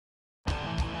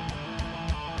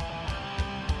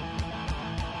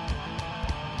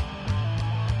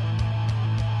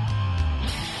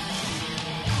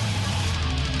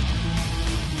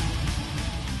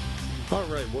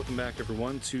right, welcome back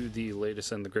everyone to the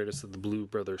latest and the greatest of the Blue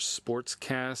Brothers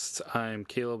Sportscast. I'm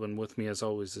Caleb, and with me as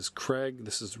always is Craig.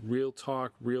 This is Real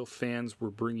Talk, Real Fans. We're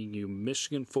bringing you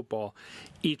Michigan football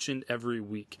each and every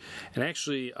week. And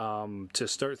actually, to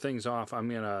start things off, I'm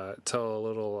going to tell a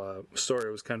little story.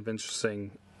 It was kind of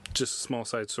interesting. Just a small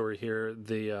side story here.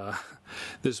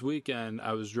 This weekend,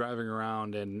 I was driving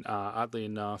around, and oddly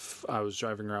enough, I was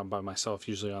driving around by myself.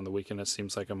 Usually on the weekend, it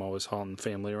seems like I'm always hauling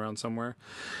family around somewhere.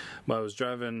 But I was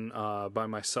driving by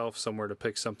myself somewhere to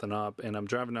pick something up, and I'm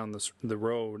driving down the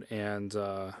road, and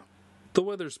the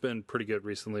weather's been pretty good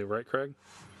recently, right, Craig?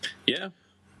 Yeah,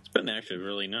 it's been actually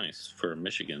really nice for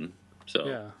Michigan. So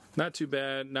yeah, not too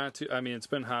bad. I mean, it's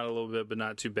been hot a little bit, but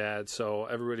not too bad. So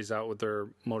everybody's out with their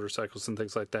motorcycles and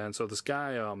things like that. And so this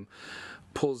guy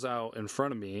pulls out in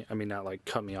front of me. I mean, not like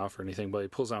cut me off or anything, but he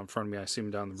pulls out in front of me. I see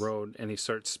him down the road, and he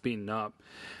starts speeding up.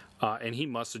 And he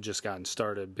must have just gotten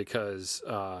started because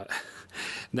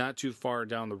not too far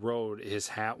down the road, his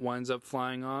hat winds up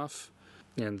flying off.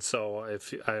 And so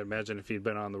I imagine if he'd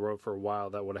been on the road for a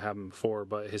while, that would have happened before.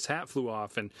 But his hat flew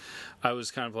off, and I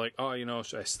was kind of like, oh,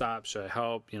 should I stop? Should I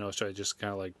help? Should I just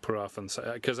kind of like put it off on the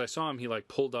side? Because I saw him, he like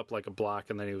pulled up like a block,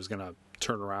 and then he was going to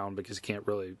turn around because he can't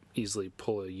really easily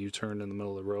pull a U-turn in the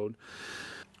middle of the road.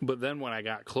 But then when I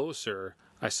got closer,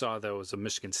 I saw that it was a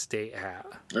Michigan State hat.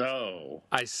 Oh.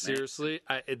 I seriously,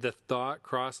 the thought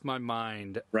crossed my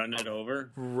mind. Running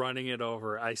it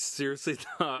over? I seriously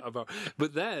thought about.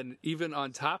 But then, even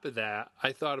on top of that,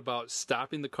 I thought about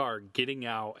stopping the car, getting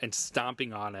out, and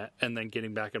stomping on it, and then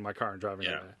getting back in my car and driving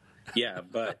away. Yeah,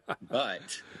 but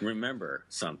remember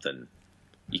something.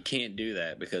 You can't do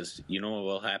that because you know what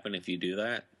will happen if you do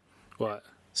that? What?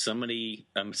 Somebody,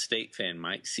 a State fan,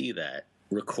 might see that,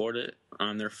 record it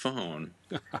on their phone,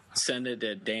 send it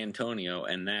to D'Antonio,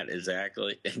 and that is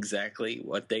exactly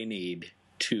what they need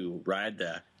to ride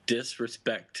the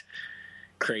disrespect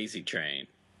crazy train.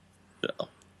 So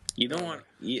you don't want.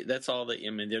 That's all that. I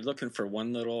mean, they're looking for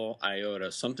one little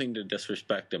iota, something to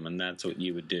disrespect them, and that's what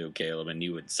you would do, Caleb, and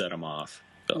you would set them off.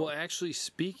 So. Well, actually,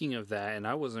 speaking of that, and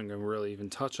I wasn't going to really even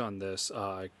touch on this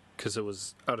because it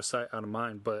was out of sight, out of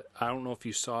mind. But I don't know if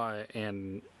you saw it,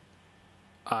 and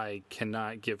I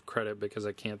cannot give credit because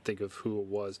I can't think of who it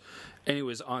was.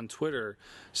 Anyways, on Twitter,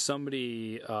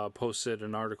 somebody posted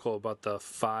an article about the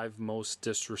 5 most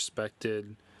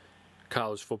disrespected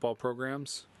college football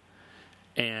programs.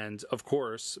 And, of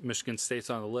course, Michigan State's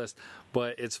on the list.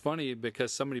 But it's funny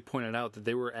because somebody pointed out that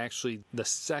they were actually the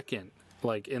second,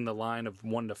 like in the line of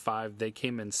 1 to 5. They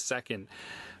came in second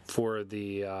for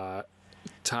the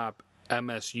top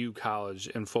MSU college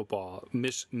in football.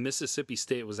 Mississippi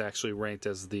State was actually ranked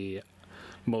as the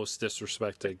most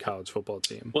disrespected college football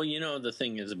team. Well, the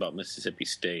thing is about Mississippi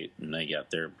State, and they got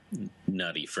their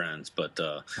nutty friends, but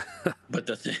the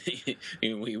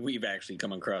thing, we've actually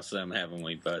come across them, haven't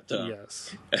we? But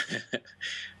yes.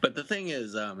 But the thing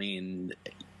is, I mean,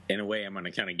 in a way, I'm going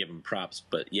to kind of give them props,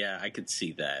 but yeah, I could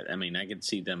see that. I mean, I could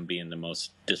see them being the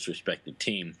most disrespected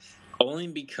team, only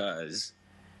because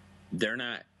they're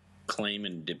not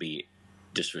claiming to be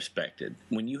disrespected.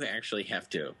 When you actually have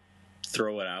to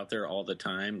throw it out there all the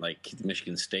time, like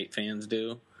Michigan State fans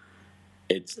do,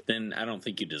 then I don't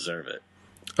think you deserve it.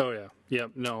 Oh yeah,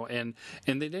 no, and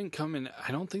they didn't come in.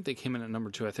 I don't think they came in at number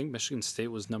 2. I think Michigan State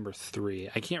was number 3.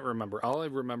 I can't remember. All I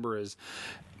remember is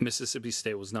Mississippi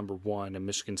State was number 1, and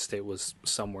Michigan State was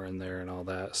somewhere in there and all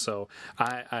that. So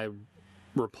I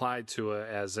replied to it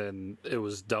as in it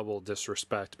was double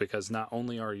disrespect because not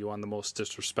only are you on the most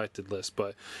disrespected list,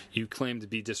 but you claim to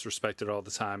be disrespected all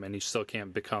the time, and you still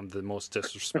can't become the most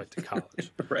disrespected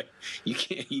college. Right?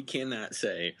 You cannot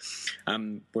say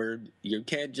you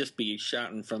can't just be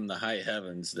shouting from the high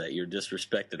heavens that you're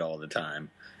disrespected all the time,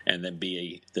 and then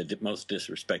be the most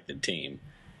disrespected team.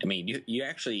 I mean, you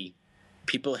actually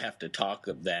people have to talk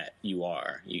of that you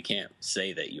are. You can't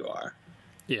say that you are.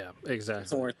 Yeah, exactly. It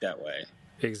doesn't work that way.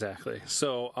 Exactly.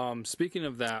 So, speaking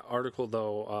of that article,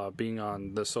 though, being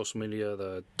on the social media,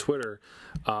 the Twitter,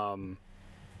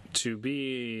 to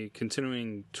be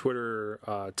continuing Twitter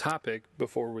topic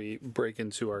before we break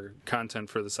into our content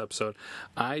for this episode,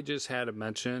 I just had to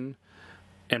mention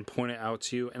and point it out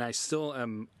to you, and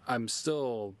I'm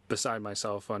still beside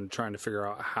myself on trying to figure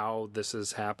out how this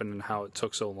has happened and how it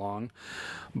took so long,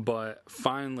 but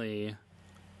finally,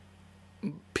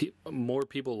 more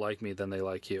people like me than they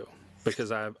like you.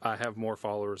 Because I have more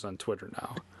followers on Twitter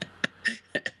now.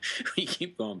 We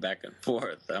keep going back and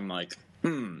forth. I'm like,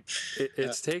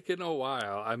 It's taken a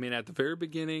while. I mean, at the very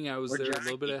beginning, I was there a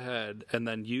little bit ahead, and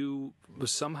then you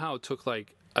somehow took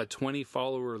like a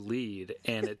 20-follower lead,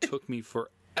 and it took me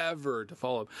forever to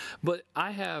follow up. But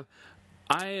I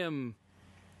am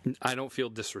I don't feel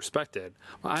disrespected.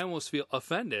 I almost feel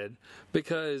offended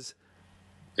because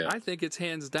I think it's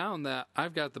hands down that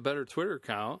I've got the better Twitter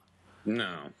account.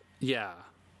 No. Yeah.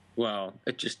 Well,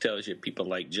 it just tells you people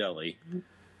like jelly.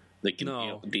 They can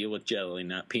deal with jelly,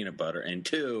 not peanut butter. And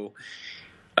two,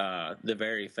 the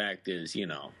very fact is,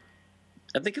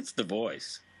 I think it's the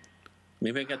voice.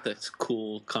 Maybe I got this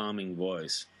cool, calming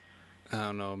voice. I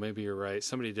don't know. Maybe you're right.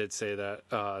 Somebody did say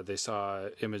that they saw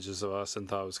images of us and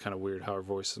thought it was kind of weird how our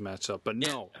voices matched up. But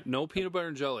no peanut butter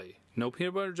and jelly. No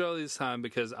peanut butter and jelly this time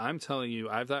because I'm telling you,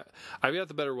 I've got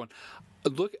the better one.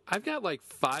 Look, I've got like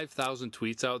 5,000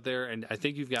 tweets out there, and I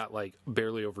think you've got like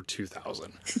barely over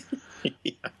 2,000.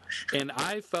 Yeah. And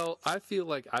I feel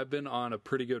like I've been on a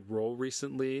pretty good roll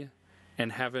recently,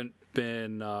 and haven't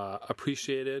been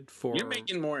appreciated for. You're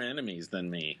making more enemies than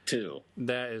me too.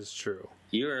 That is true.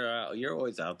 You're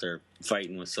always out there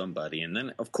fighting with somebody, and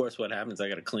then of course what happens? I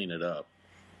got to clean it up.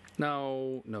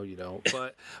 No, you don't.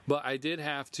 But I did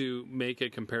have to make a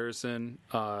comparison,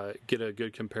 get a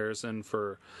good comparison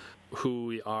for who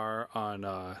we are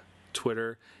on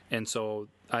Twitter, and so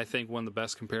I think one of the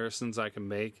best comparisons I can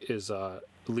make is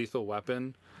Lethal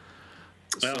Weapon.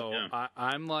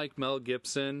 I'm like Mel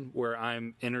Gibson, where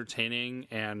I'm entertaining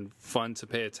and fun to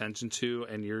pay attention to,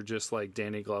 and you're just like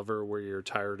Danny Glover, where you're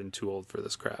tired and too old for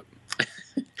this crap.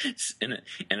 and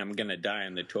I'm gonna die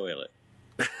in the toilet.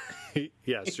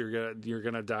 Yes, you're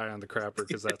gonna die on the crapper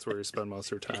because that's where you spend most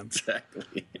of your time.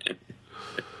 Exactly.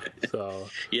 So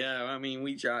yeah, I mean,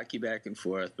 we jockey back and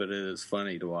forth, but it is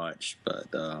funny to watch. But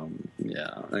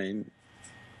yeah, I mean,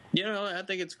 I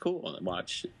think it's cool to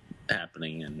watch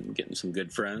happening and getting some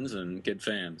good friends and good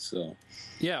fans. So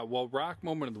yeah, well, rock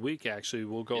moment of the week, actually,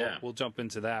 we'll jump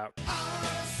into that.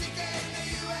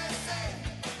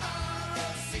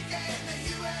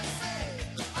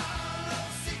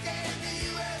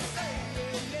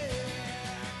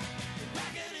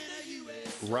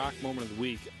 Rock moment of the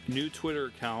week, new Twitter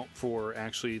account for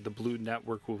actually the Blue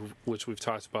Network, which we've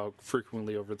talked about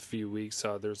frequently over the few weeks.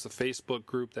 There's a Facebook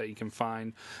group that you can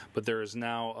find, but there is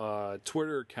now a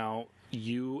Twitter account,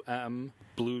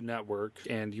 Blue Network,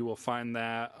 and you will find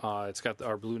that it's got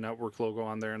our Blue Network logo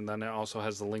on there, and then it also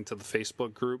has the link to the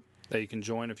Facebook group that you can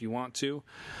join if you want to,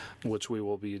 which we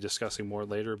will be discussing more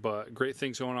later. But great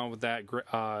things going on with that.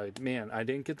 Man, I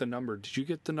didn't get the number. Did you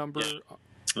get the number? Yeah.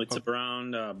 It's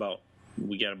around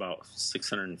we got about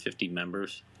 650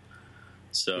 members.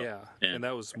 So yeah, and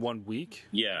that was 1 week.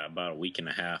 Yeah, about a week and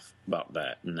a half, about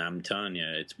that. And I'm telling you,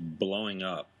 it's blowing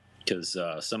up because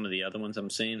some of the other ones I'm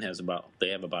seeing have about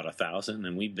 1,000,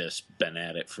 and we've just been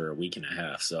at it for a week and a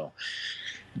half. So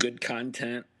good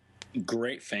content,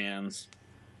 great fans.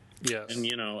 Yes. And,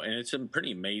 and it's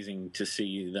pretty amazing to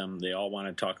see them. They all want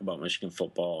to talk about Michigan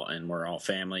football, and we're all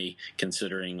family,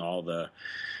 considering all the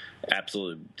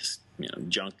absolute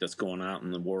junk that's going out in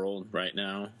the world right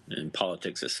now, and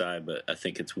politics aside. But I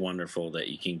think it's wonderful that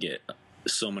you can get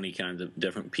so many kinds of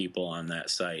different people on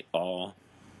that site, all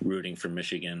rooting for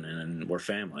Michigan, and we're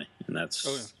family, and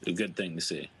that's a good thing to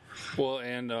see. Well,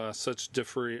 and such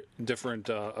different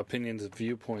opinions and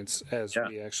viewpoints as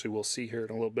we actually will see here in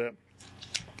a little bit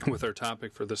with our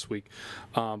topic for this week.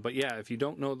 But yeah, if you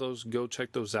don't know those, go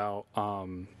check those out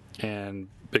and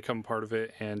become part of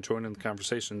it and join in the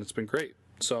conversation. It's been great.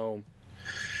 So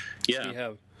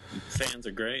yeah, fans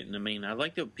are great, and I mean, I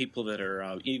like the people that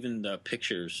are even the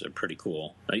pictures are pretty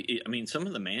cool. I mean, some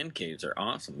of the man caves are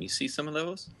awesome. You see some of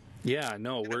those? Yeah,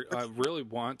 no, I really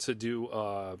want to do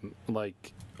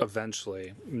like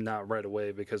eventually, not right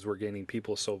away because we're gaining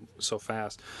people so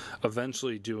fast.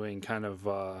 Eventually, doing kind of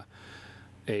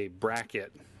a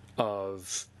bracket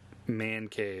of man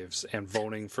caves and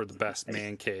voting for the best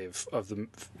man cave of the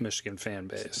Michigan fan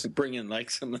base. Bring in like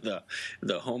some of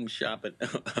the home shop at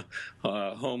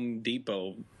Home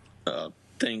Depot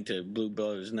thing to Blue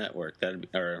Brothers Network,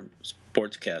 or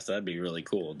Sportscast. That'd be really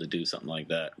cool to do something like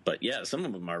that. But yeah, some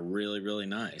of them are really, really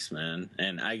nice, man.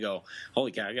 And I go,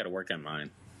 holy cow, I got to work on mine.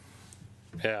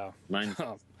 Yeah, mine.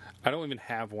 I don't even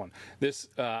have one. This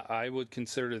I would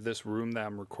consider this room that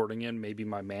I'm recording in maybe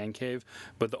my man cave,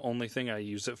 but the only thing I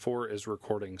use it for is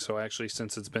recording. So actually,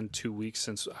 since it's been 2 weeks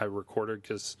since I recorded,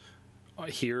 because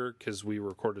we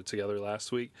recorded together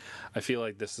last week, I feel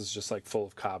like this is just like full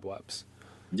of cobwebs.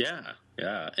 Yeah,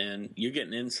 and you're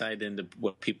getting insight into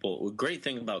what people. The great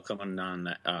thing about coming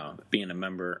on, being a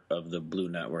member of the Blue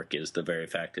Network is the very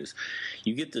fact is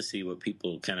you get to see what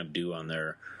people kind of do on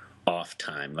their off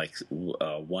time. Like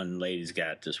one lady's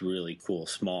got this really cool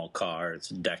small car. It's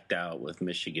decked out with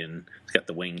Michigan. It's got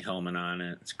the wing helmet on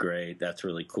it. It's great. That's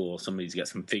really cool. Somebody's got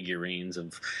some figurines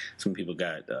of. Some people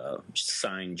got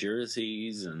signed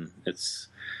jerseys, and it's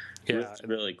Yeah, It's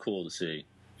really cool to see.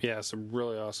 yeah, some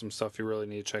really awesome stuff. You really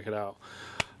need to check it out.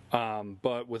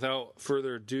 But without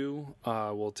further ado,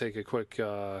 we'll take a quick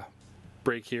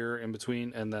break here in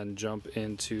between and then jump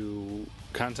into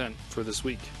content for this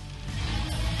week.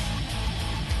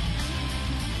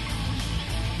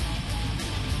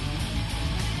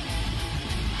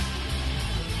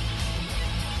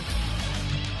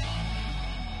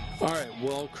 All right,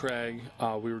 well, Craig,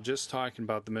 we were just talking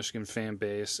about the Michigan fan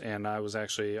base, and I was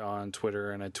actually on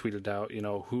Twitter, and I tweeted out,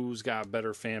 who's got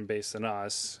better fan base than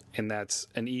us, and that's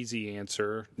an easy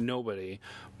answer, nobody.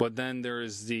 But then there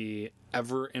is the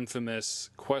ever infamous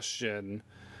question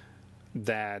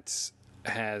that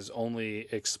has only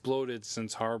exploded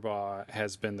since Harbaugh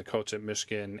has been the coach at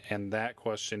Michigan, and that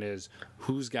question is,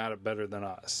 who's got it better than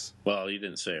us? Well, you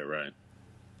didn't say it right.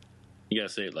 You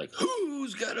gotta say it like,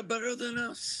 who's got it better than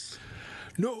us?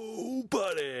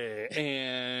 Nobody.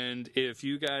 And if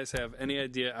you guys have any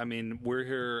idea, I mean, we're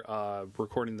here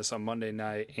recording this on Monday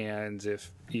night, and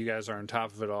if you guys are on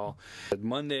top of it all,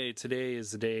 today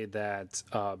is the day that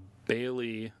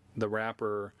Bailey, the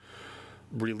rapper,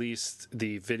 released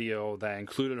the video that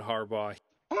included Harbaugh.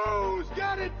 Who's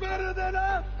got it better than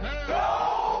us?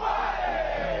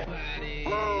 Nobody.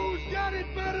 Who's got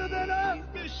it better than us?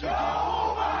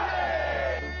 Nobody.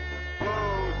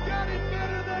 Who's got it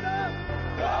better than us?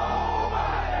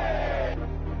 Nobody.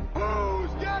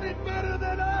 Who's got it better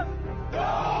than us?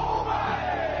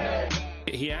 Nobody.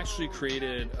 He actually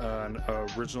created an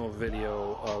original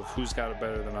video of Who's Got It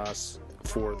Better Than Us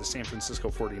for the San Francisco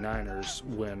 49ers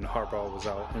when Harbaugh was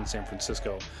out in San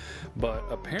Francisco. But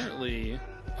apparently,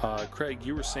 Craig,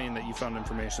 you were saying that you found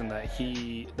information that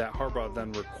Harbaugh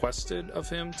then requested of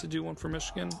him to do one for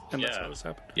Michigan, and that's how this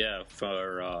happened? Yeah,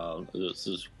 this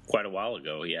is quite a while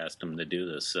ago. He asked him to do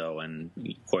this, and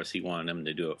of course he wanted him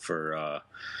to do it for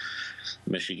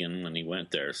Michigan when he went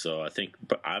there. So I think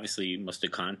obviously he must have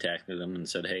contacted him and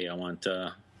said, "Hey, I want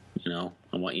I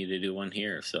want you to do one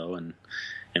here." So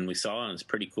and we saw it, and it's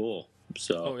pretty cool.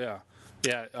 So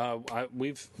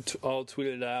we've all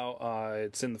tweeted it out.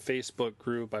 It's in the Facebook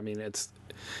group. I mean, if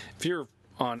you're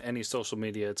on any social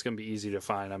media, it's going to be easy to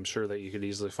find. I'm sure that you could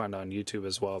easily find it on YouTube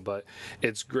as well. But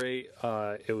it's great.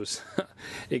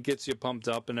 It gets you pumped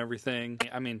up and everything.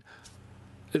 I mean,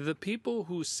 the people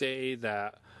who say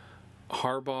that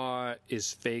Harbaugh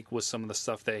is fake with some of the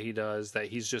stuff that he does, that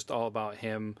he's just all about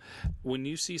him. When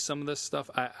you see some of this stuff,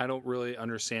 I don't really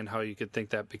understand how you could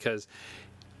think that, because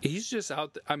he's just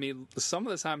out. I mean, some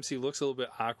of the times he looks a little bit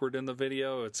awkward in the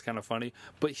video. It's kind of funny,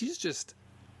 but he's just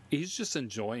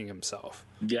enjoying himself.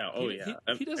 Yeah. Oh,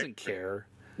 He doesn't care.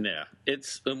 Yeah.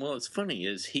 It's funny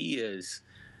is he is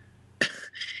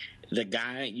the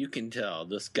guy. You can tell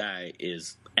this guy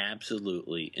is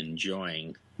absolutely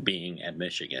enjoying being at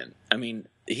Michigan. I mean,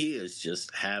 he is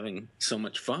just having so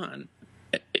much fun,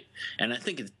 and I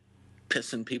think it's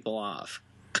pissing people off.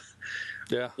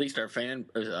 Yeah, at least our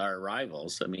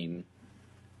rivals. I mean,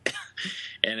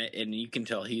 and you can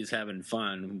tell he's having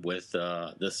fun with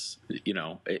this.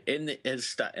 In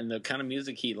the kind of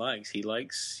music he likes. He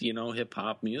likes hip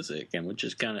hop music, and which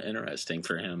is kind of interesting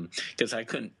for him, because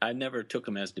I never took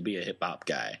him as to be a hip hop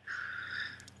guy.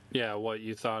 Yeah, what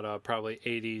you thought? Probably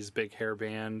 '80s big hair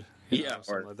band.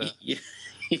 Something like that. Yeah,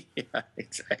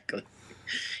 exactly.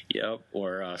 Yep,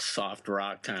 or a soft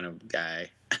rock kind of guy.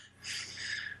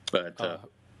 But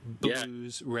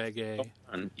blues, reggae,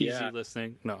 easy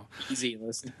listening. No, easy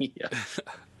listening. Yeah.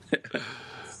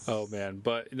 Oh man,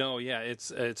 but no, yeah,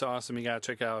 it's awesome. You gotta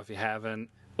check it out if you haven't.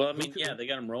 Well, I mean, they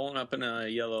got him rolling up in a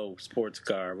yellow sports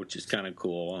car, which is kind of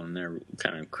cool, and they're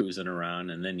kind of cruising around,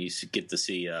 and then you get to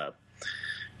see.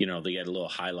 They get a little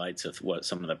highlights of what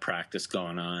some of the practice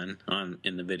going on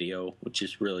in the video, which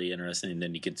is really interesting. And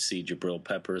then you get to see Jabril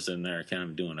Peppers in there kind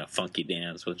of doing a funky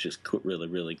dance, which is really,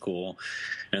 really cool.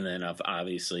 And then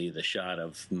obviously the shot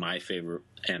of my favorite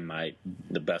and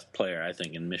the best player, I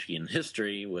think, in Michigan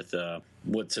history with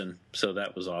Woodson. So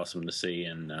that was awesome to see,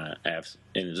 and it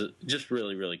was just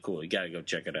really, really cool. You got to go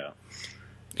check it out.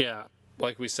 Yeah.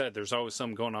 Like we said, there's always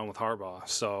something going on with Harbaugh,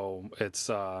 so it's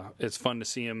fun to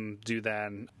see him do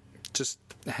that and just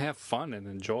have fun and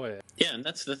enjoy it. Yeah, and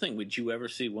that's the thing. Would you ever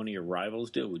see one of your rivals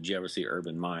do it? Would you ever see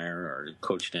Urban Meyer or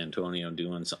Coach D'Antonio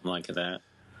doing something like that?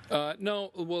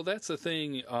 No. Well, that's the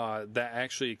thing that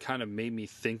actually kind of made me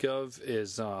think of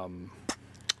is Tom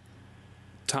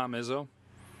Izzo.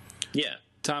 Yeah.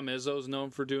 Tom Izzo's known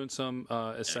for doing some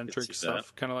eccentric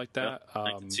stuff, kind of like that. Yeah,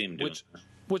 I can see him doing that.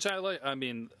 Which I like. I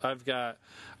mean, I'm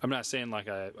not saying like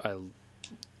I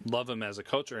love him as a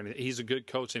coach or anything. He's a good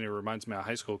coach, and he reminds me of a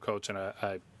high school coach, and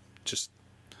I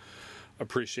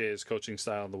appreciate his coaching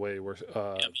style and the way we're.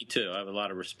 Yeah, me too. I have a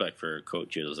lot of respect for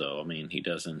Coach Izzo. I mean, he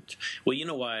doesn't. Well, you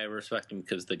know why I respect him?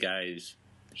 Because the guy's.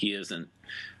 He isn't.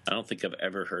 I don't think I've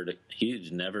ever heard it.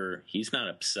 He's not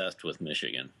obsessed with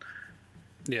Michigan.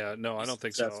 Yeah, no, I don't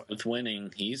think so. With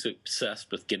winning, he's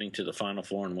obsessed with getting to the Final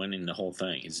Four and winning the whole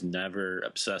thing. He's never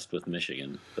obsessed with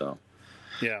Michigan. So.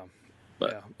 Yeah.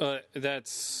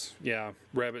 That's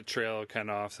rabbit trail kind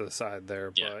of off to the side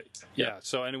there. But yeah.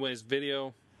 So anyways,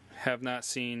 video, have not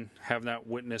seen, have not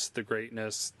witnessed the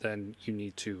greatness, then you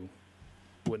need to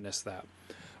witness that.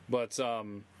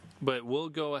 But we'll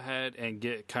go ahead and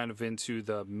get kind of into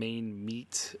the main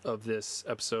meat of this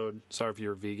episode. Sorry if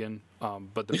you're vegan,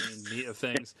 but the main meat of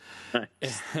things.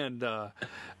 And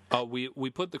we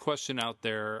put the question out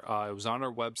there. It was on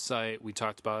our website. We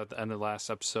talked about it at the end of the last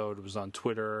episode. It was on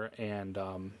Twitter. And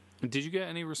did you get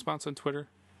any response on Twitter?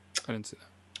 I didn't see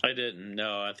that. I didn't.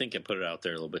 No, I think I put it out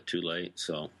there a little bit too late.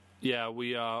 So. Yeah,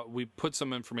 we put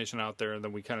some information out there, and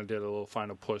then we kind of did a little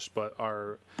final push. But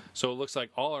so it looks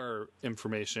like all our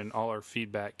information, all our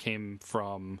feedback came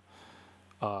from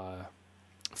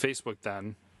Facebook.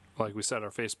 Then, like we said, our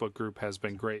Facebook group has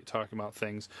been great talking about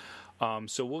things.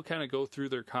 So we'll kind of go through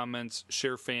their comments,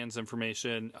 share fans'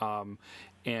 information,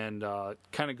 and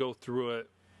kind of go through it,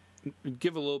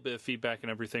 give a little bit of feedback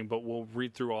and everything. But we'll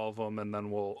read through all of them, and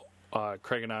then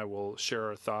Craig and I will share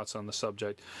our thoughts on the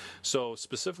subject. So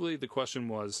specifically, the question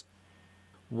was,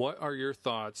 what are your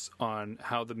thoughts on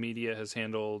how the media has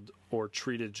handled or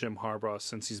treated Jim Harbaugh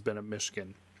since he's been at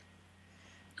Michigan?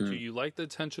 Do you like the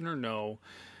attention or no?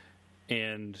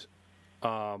 And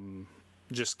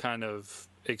just kind of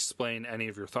explain any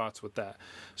of your thoughts with that.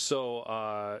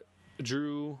 So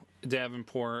Drew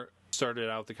Davenport started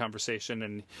out the conversation,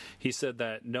 and he said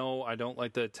that, no, I don't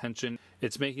like the attention.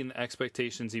 It's making the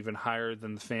expectations even higher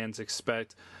than the fans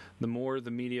expect. The more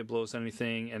the media blows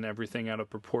anything and everything out of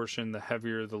proportion, the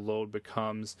heavier the load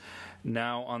becomes.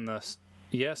 Now on the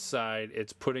yes side,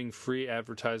 it's putting free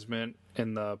advertisement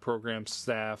in the program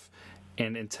staff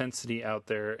and intensity out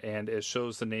there, and it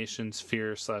shows the nation's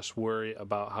fear/worry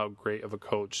about how great of a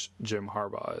coach Jim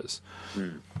Harbaugh is.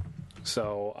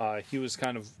 So he was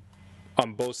kind of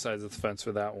on both sides of the fence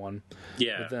for that one.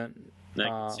 Yeah, but then, I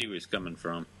can see where he's coming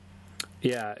from.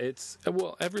 Yeah,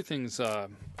 everything's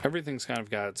kind of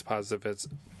got its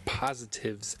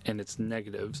positives and its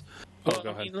negatives. Well,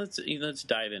 I mean, let's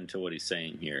dive into what he's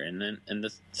saying here, and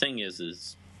the thing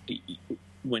is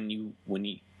when you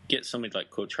get somebody like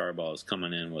Coach Harbaugh is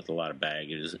coming in with a lot of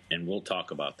baggage, and we'll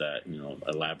talk about that,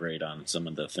 elaborate on some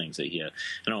of the things that he had.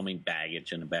 I don't mean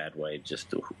baggage in a bad way,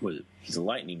 just he's a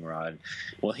lightning rod.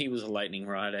 Well, he was a lightning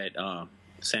rod at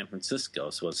San Francisco,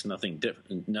 so it's nothing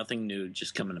different, nothing new,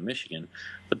 just coming to Michigan.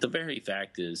 But the very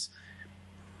fact is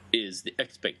the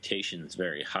expectation is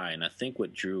very high, and I think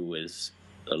what Drew is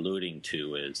alluding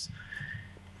to is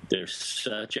there's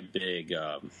such a big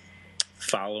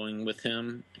following with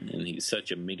him, and he's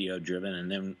such a media driven.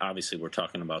 And then obviously we're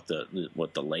talking about the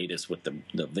latest with the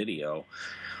video.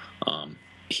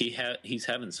 He's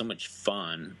having so much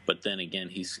fun, but then again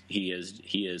he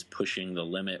is pushing the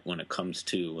limit when it comes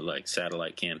to like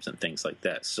satellite camps and things like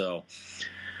that. So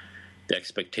the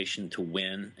expectation to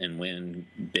win and win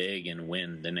big and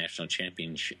win the national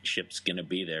championship's going to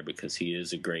be there because he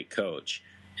is a great coach.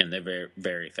 And the very,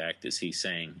 very fact is he's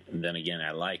saying, and then again,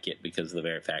 I like it because the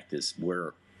very fact is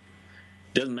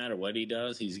doesn't matter what he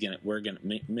does,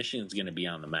 Michigan's going to be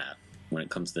on the map when it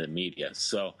comes to the media.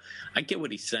 So I get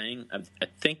what he's saying. I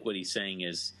think what he's saying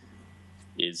is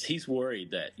he's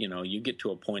worried that, you get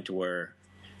to a point where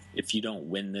if you don't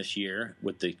win this year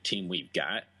with the team we've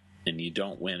got and you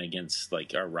don't win against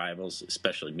like our rivals,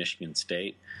 especially Michigan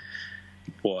State,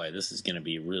 boy, this is going to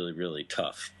be a really, really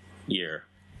tough year.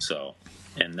 So,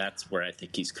 and that's where I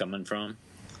think he's coming from.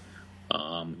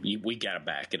 We got to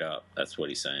back it up. That's what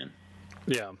he's saying.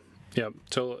 Yeah.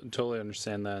 Totally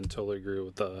understand that and totally agree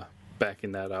with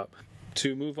backing that up.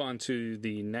 To move on to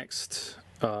the next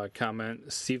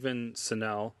comment, Stephen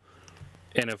Sinnell,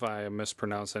 and if I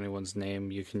mispronounce anyone's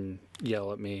name, you can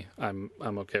yell at me. I'm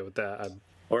okay with that.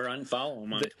 Or unfollow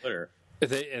him on Twitter.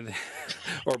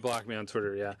 Or block me on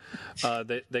Twitter. Yeah,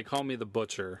 they call me the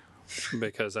Butcher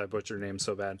because I butcher names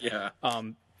so bad. Yeah.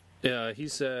 He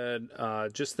said,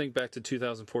 just think back to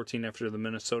 2014 after the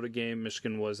Minnesota game.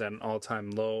 Michigan was at an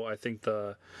all-time low. I think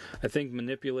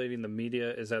manipulating the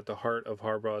media is at the heart of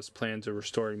Harbaugh's plan to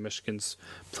restoring Michigan's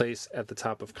place at the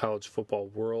top of college football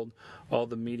world. All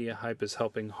the media hype is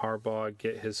helping Harbaugh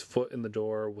get his foot in the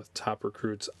door with top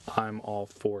recruits. I'm all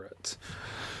for it.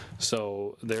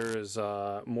 So there is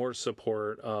more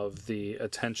support of the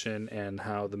attention and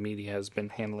how the media has been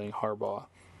handling Harbaugh.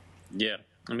 Yeah,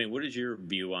 I mean, what is your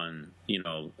view on,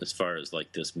 as far as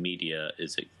like this media?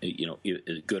 Is it, is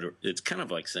it good? Or, it's kind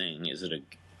of like saying, is it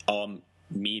all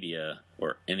media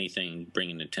or anything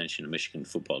bringing attention to Michigan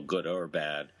football, good or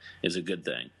bad, is a good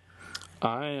thing?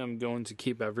 I am going to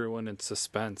keep everyone in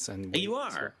suspense, and you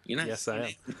are. You're not. Yes,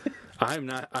 I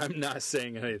am. I'm not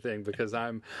saying anything because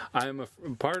I'm a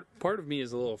part of me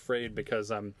is a little afraid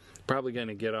because I'm probably going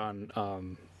to get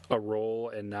on a roll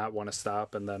and not want to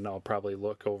stop, and then I'll probably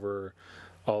look over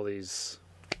all these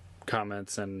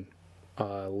comments and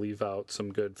leave out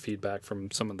some good feedback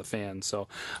from some of the fans. So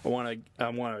I want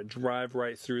to drive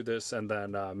right through this and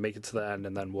then make it to the end,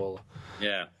 and then we'll.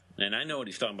 Yeah. And I know what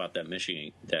he's talking about, that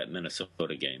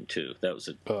Minnesota game too. That was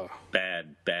a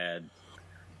bad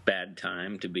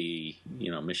time to be,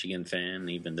 a Michigan fan,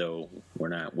 even though we're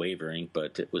not wavering,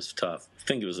 but it was tough. I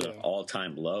think it was an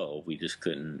all-time low. We just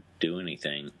couldn't do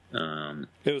anything. It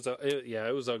was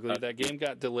ugly. That game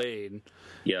got delayed.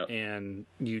 Yeah. And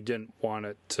you didn't want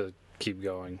it to keep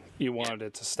going. You wanted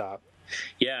it to stop.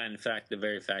 Yeah, in fact, the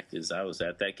very fact is I was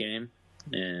at that game,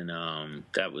 and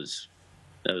that was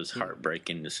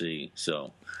heartbreaking to see.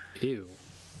 So, ew.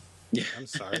 Yeah. I'm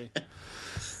sorry.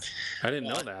 I didn't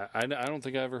know that. I don't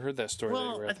think I ever heard that story.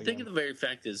 Well, I think the very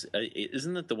fact is,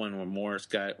 isn't it the one where Morris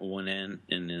went in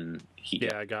and then he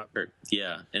got hurt?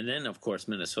 Yeah, and then of course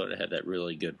Minnesota had that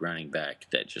really good running back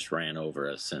that just ran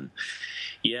over us, and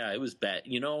yeah, it was bad.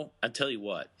 I tell you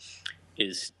what,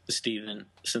 is Steven,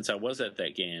 since I was at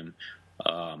that game,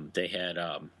 they had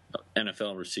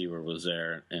NFL receiver was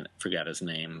there, and I forgot his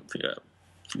name.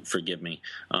 Forgive me,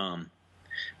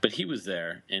 but he was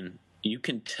there, and you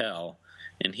can tell.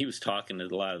 And he was talking to a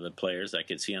lot of the players I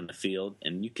could see on the field,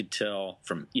 and you could tell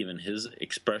from even his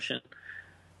expression,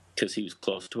 because he was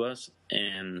close to us,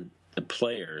 and the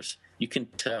players, you can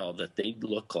tell that they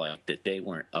look like that they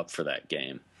weren't up for that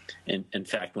game. And in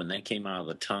fact, when they came out of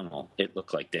the tunnel, it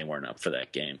looked like they weren't up for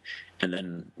that game. And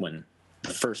then when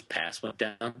the first pass went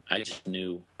down, I just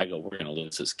knew, we're going to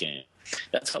lose this game.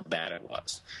 That's how bad it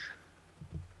was.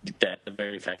 That the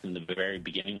very fact in the very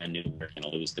beginning, I knew we were going to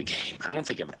lose the game. I don't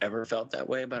think I've ever felt that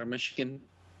way about a Michigan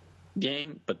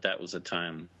game, but that was a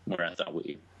time where I thought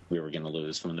we were going to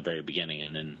lose from the very beginning,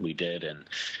 and then we did. And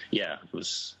yeah,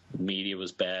 media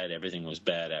was bad. Everything was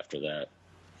bad after that.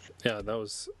 Yeah, that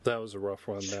was a rough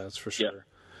one. That's for sure. Yep.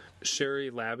 Sherry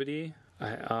Labadie.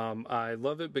 I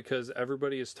love it because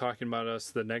everybody is talking about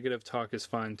us. The negative talk is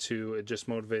fine too. It just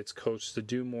motivates coach to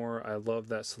do more. I love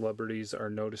that celebrities are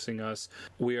noticing us.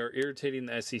 We are irritating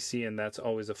the SEC, and that's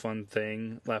always a fun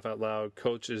thing. Laugh out loud.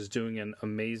 Coach is doing an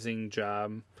amazing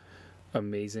job.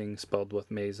 Amazing, spelled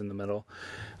with maze in the middle,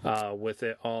 with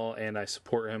it all, and I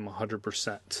support him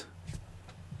 100%.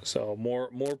 So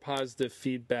more positive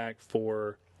feedback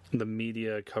for the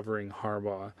media covering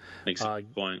Harbaugh. Makes a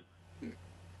good point.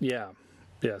 Yeah.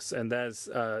 Yes, and that's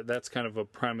kind of a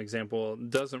prime example. It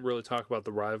doesn't really talk about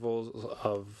the rivals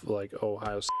of like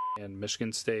Ohio State and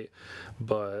Michigan State,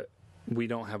 but we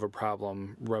don't have a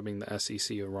problem rubbing the SEC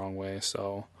the wrong way.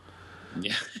 So,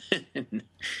 yeah,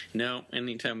 no.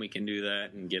 Anytime we can do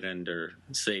that and get under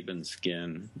Saban's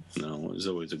skin, is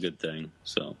always a good thing.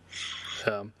 So,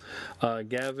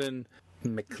 Gavin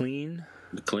McLean.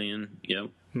 Yep.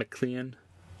 McLean.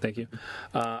 Thank you.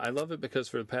 I love it because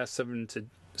for the past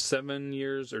 7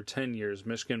 years or 10 years,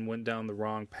 Michigan went down the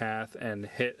wrong path and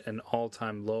hit an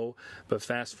all-time low. But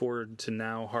fast forward to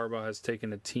now, Harbaugh has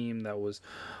taken a team that was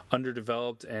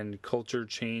underdeveloped and culture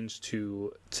changed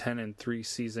to 10-3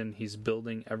 season. He's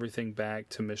building everything back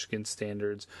to Michigan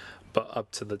standards, but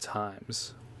up to the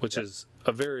times, which is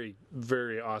a very,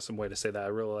 very awesome way to say that. I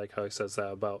really like how he says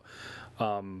that about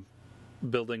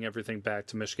building everything back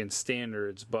to Michigan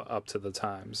standards, but up to the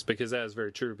times, because that is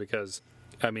very true. Because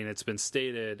it's been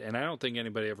stated, and I don't think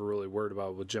anybody ever really worried about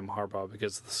it with Jim Harbaugh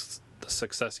because of the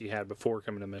success he had before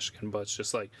coming to Michigan. But it's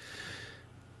just like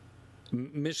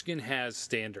Michigan has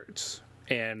standards,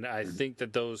 and I think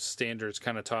that those standards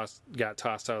kind of got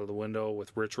tossed out of the window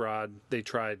with Rich Rod. They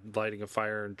tried lighting a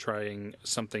fire and trying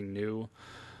something new.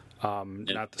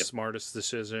 Not the smartest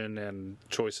decision and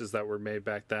choices that were made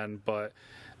back then, but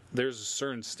there's a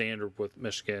certain standard with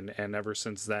Michigan, and ever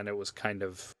since then it was kind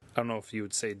of, I don't know if you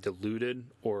would say diluted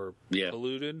or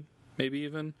polluted, maybe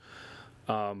even.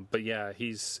 But yeah,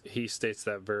 he states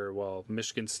that very well.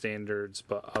 Michigan standards,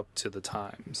 but up to the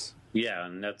times. Yeah,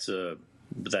 and that's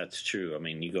true. I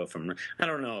mean, you go from, I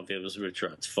don't know if it was Rich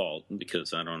Rod's fault,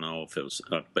 because I don't know if it was,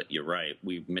 but you're right.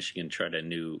 Michigan tried a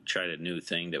new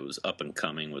thing that was up and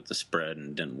coming with the spread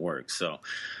and didn't work. So.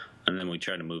 And then we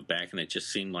tried to move back, and it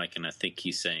just seemed like, and I think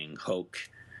he's saying Hoke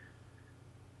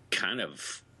kind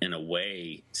of, in a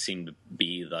way, seemed to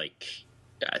be like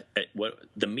what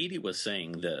the media was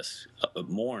saying this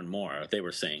more and more. They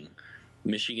were saying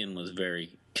Michigan was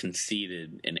very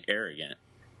conceited and arrogant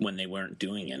when they weren't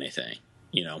doing anything.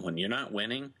 When you're not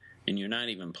winning and you're not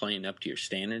even playing up to your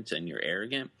standards and you're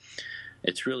arrogant,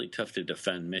 it's really tough to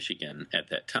defend Michigan at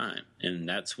that time. And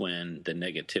that's when the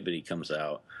negativity comes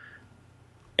out.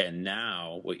 And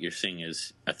now what you're seeing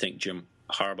is, I think Jim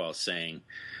Harbaugh saying,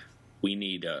 we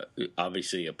need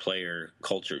obviously a player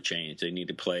culture change. They need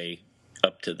to play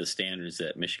up to the standards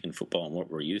that Michigan football and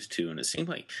what we're used to. And it seemed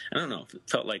like, I don't know, it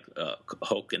felt like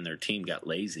Hoke and their team got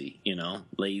lazy,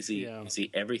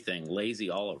 lazy, everything, lazy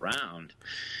all around.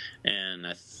 And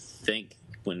I think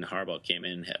when Harbaugh came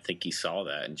in, I think he saw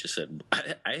that and just said,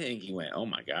 I think he went, oh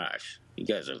my gosh, you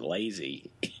guys are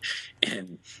lazy.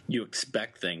 And you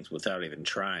expect things without even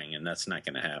trying, and that's not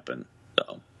going to happen.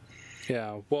 So.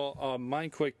 Yeah, well, my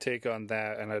quick take on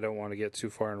that, and I don't want to get too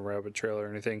far in a rabbit trail or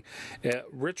anything.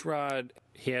 Rich Rod,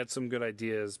 he had some good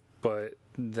ideas, but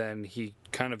then he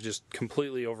kind of just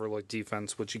completely overlooked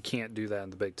defense, which you can't do that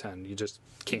in the Big Ten. You just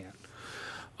can't.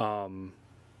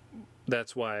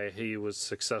 That's why he was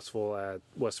successful at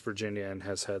West Virginia and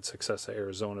has had success at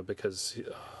Arizona, because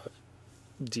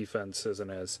defense isn't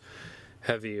as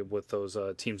heavy with those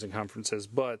teams and conferences.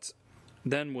 But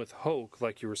then with Hoke,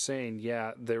 like you were saying,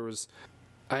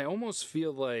 I almost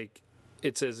feel like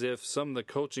it's as if some of the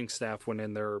coaching staff went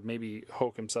in there, or maybe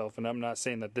Hoke himself, and I'm not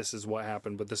saying that this is what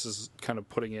happened, but this is kind of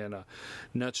putting it in a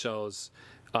nutshell.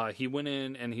 He went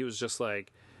in and he was just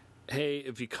like, hey,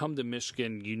 if you come to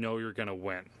Michigan, you're going to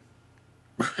win.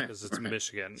 Because it's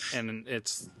Michigan. And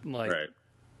it's like,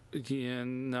 yeah,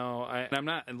 no, I'm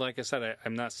not, like I said,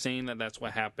 I'm not saying that that's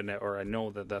what happened, or I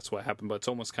know that that's what happened, but it's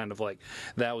almost kind of like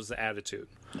that was the attitude.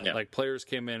 Yeah. Like, players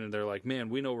came in and they're like, man,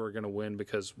 we know we're going to win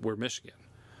because we're Michigan.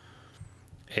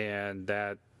 And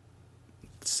that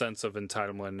sense of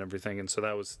entitlement and everything. And so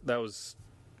that was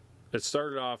it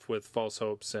started off with false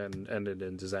hopes and ended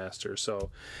in disaster. So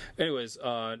anyways,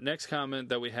 next comment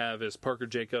that we have is Parker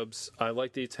Jacobs. I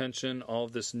like the attention. All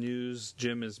of this news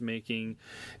Jim is making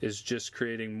is just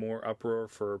creating more uproar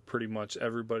for pretty much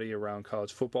everybody around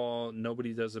college football.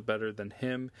 Nobody does it better than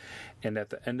him. And at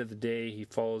the end of the day, he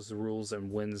follows the rules and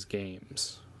wins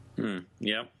games.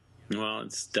 Yep. Well,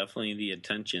 it's definitely the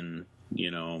attention,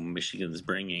 Michigan's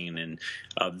bringing. And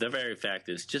the very fact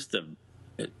is just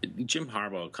Jim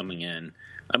Harbaugh coming in.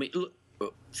 I mean, look,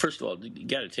 first of all, you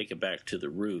got to take it back to the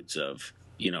roots of,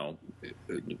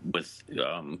 with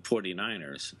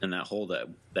 49ers and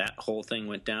that whole thing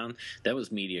went down. That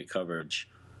was media coverage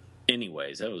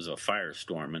anyways. That was a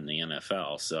firestorm in the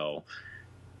NFL. So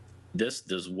this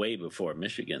is way before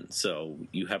Michigan. So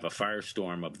you have a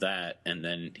firestorm of that, and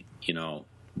then,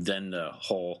 then the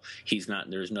whole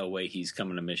there's no way he's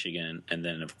coming to Michigan. And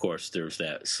then, of course, there's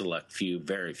that select few,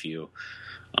 very few,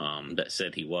 that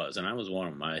said he was. And I was one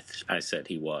of them. I said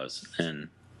he was. And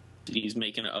he's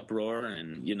making an uproar,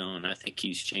 and, and I think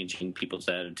he's changing people's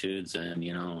attitudes, and,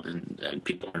 and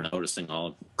people are noticing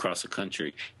all across the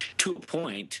country to a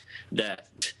point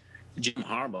that Jim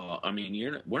Harbaugh, I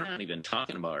mean, we're not even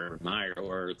talking about Urban Meyer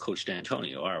or Coach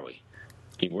D'Antonio, are we?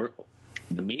 I mean,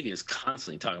 the media is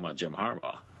constantly talking about Jim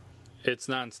Harbaugh. It's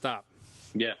nonstop.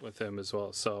 Yeah. With him as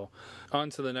well. So on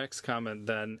to the next comment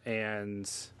then,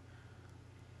 and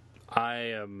I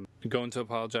am going to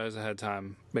apologize ahead of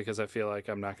time because I feel like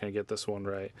I'm not going to get this one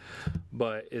right.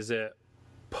 But is it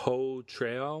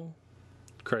Potreo?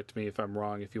 Correct me if I'm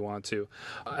wrong if you want to.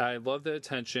 I love the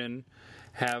attention.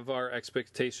 Have our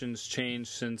expectations changed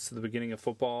since the beginning of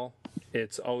football?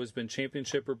 It's always been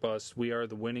championship or bust. We are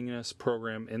the winningest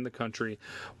program in the country.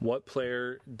 What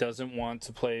player doesn't want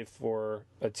to play for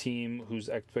a team whose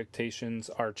expectations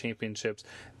are championships?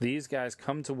 These guys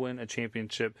come to win a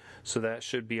championship, so that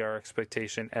should be our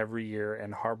expectation every year,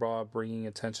 and Harbaugh bringing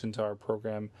attention to our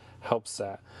program helps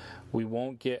that. We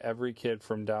won't get every kid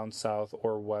from down south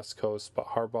or west coast, but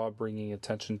Harbaugh bringing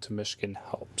attention to Michigan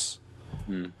helps.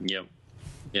 Yep.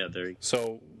 Yeah, there.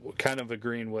 So, kind of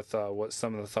agreeing with what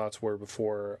some of the thoughts were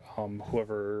before.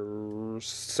 Whoever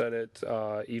said it,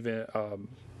 even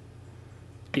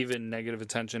negative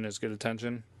attention is good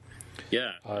attention.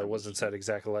 Yeah, it wasn't said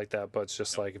exactly like that, but it's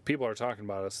just like if people are talking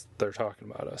about us, they're talking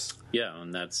about us. Yeah,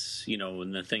 and that's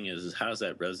and the thing is how does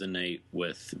that resonate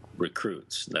with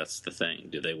recruits? That's the thing.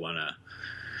 Do they want to,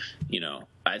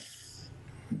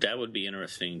 that would be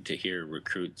interesting to hear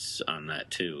recruits on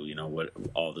that too. What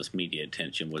all this media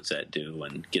attention, what's that do,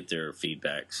 and get their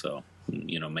feedback. So,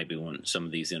 maybe when some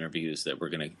of these interviews that we're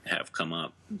going to have come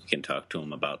up, we can talk to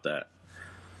them about that.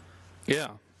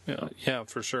 Yeah,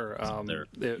 for sure.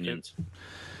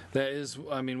 That is,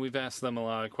 I mean, we've asked them a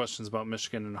lot of questions about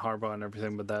Michigan and Harbaugh and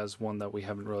everything, but that is one that we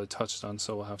haven't really touched on,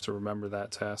 so we'll have to remember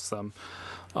that to ask them.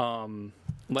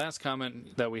 Last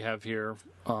comment that we have here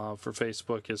for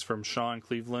Facebook is from Sean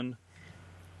Cleveland.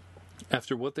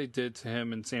 After what they did to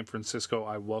him in San Francisco,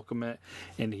 I welcome it,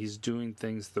 and he's doing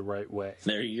things the right way.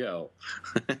 There you go.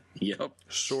 Yep.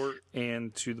 Short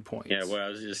and to the point. Yeah, what I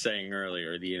was just saying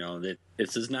earlier, that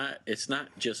it's not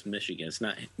just Michigan. It's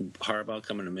not Harbaugh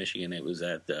coming to Michigan. It was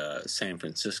at San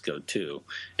Francisco too,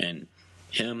 and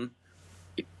him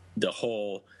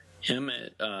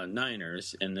at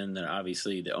Niners, and then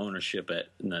obviously the ownership at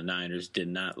the Niners did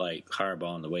not like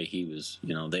Harbaugh in the way he was.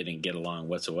 They didn't get along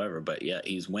whatsoever. But yet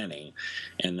he's winning,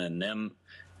 and then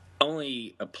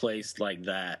only a place like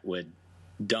that would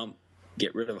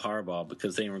get rid of Harbaugh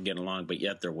because they weren't getting along, but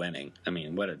yet they're winning. I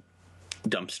mean, what a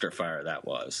dumpster fire that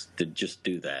was to just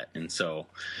do that. And so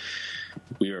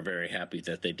we were very happy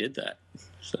that they did that.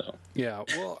 So yeah,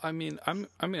 well, I mean, I'm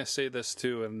going to say this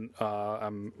too, and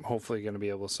I'm hopefully going to be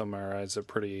able to summarize it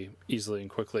pretty easily and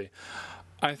quickly.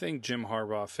 I think Jim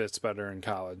Harbaugh fits better in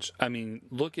college. I mean,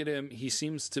 look at him. He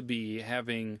seems to be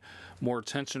having more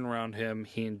attention around him.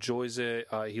 He enjoys it.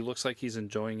 He looks like he's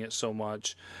enjoying it so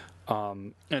much.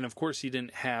 And of course, he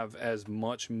didn't have as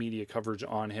much media coverage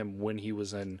on him when he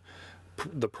was in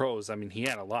the pros. I mean, he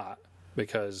had a lot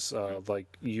because, like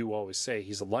you always say,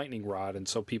 he's a lightning rod, and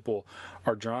so people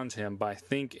are drawn to him. But I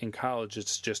think in college,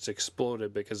 it's just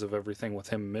exploded because of everything with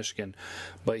him in Michigan.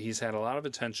 But he's had a lot of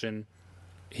attention.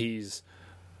 He's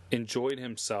enjoyed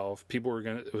himself. People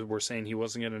were saying he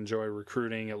wasn't going to enjoy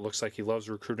recruiting. It looks like he loves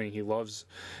recruiting. It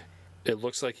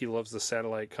looks like he loves the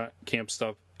satellite camp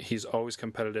stuff. He's always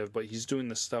competitive, but he's doing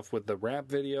this stuff with the rap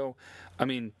video. I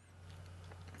mean,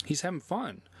 he's having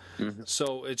fun. Mm-hmm.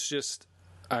 So it's just,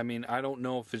 I mean, I don't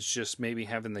know if it's just maybe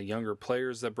having the younger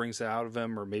players that brings it out of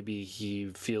him, or maybe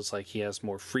he feels like he has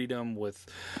more freedom with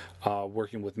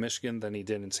working with Michigan than he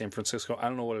did in San Francisco. I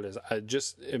don't know what it is. I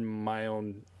just, in my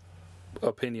own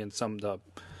opinion, summed up,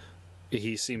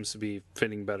 he seems to be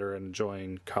fitting better and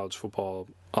enjoying college football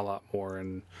a lot more,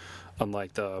 and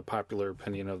unlike the popular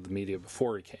opinion of the media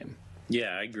before he came.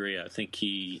 Yeah, I agree. I think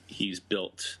he's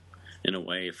built in a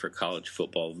way for college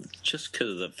football just because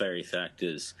of the very fact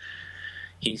is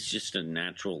he's just a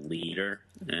natural leader,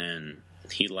 and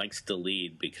he likes to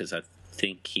lead because I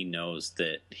think he knows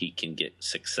that he can get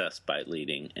success by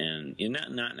leading, and not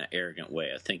in an arrogant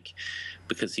way. I think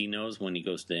because he knows when he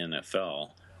goes to the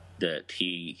NFL that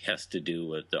he has to do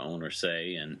what the owners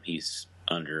say, and he's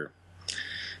under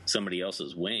somebody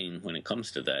else's wing when it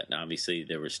comes to that. And obviously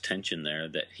there was tension there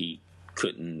that he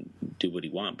couldn't do what he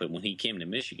wanted. But when he came to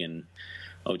Michigan,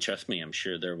 oh, trust me, I'm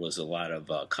sure there was a lot of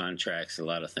contracts, a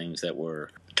lot of things that were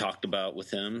talked about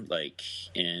with him.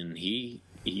 And he's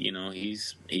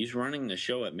running the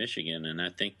show at Michigan. And I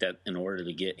think that in order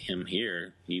to get him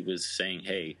here, he was saying,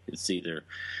 hey, it's either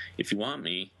if you want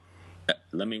me,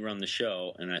 let me run the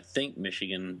show. And I think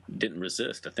Michigan didn't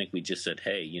resist. I think we just said,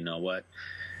 hey, you know what?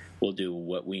 We'll do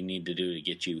what we need to do to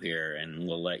get you here, and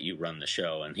we'll let you run the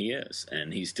show. And he is.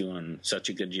 And he's doing such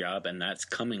a good job, and that's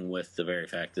coming with the very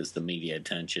fact is the media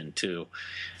attention, too.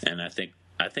 And I think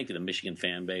the Michigan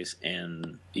fan base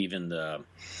and even the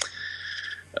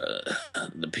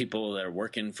people that are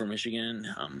working for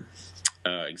Michigan,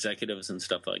 executives and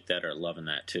stuff like that are loving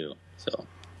that, too. So,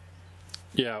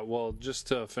 yeah, well, just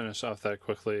to finish off that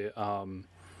quickly,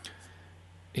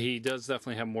 he does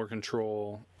definitely have more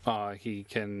control. He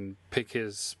can pick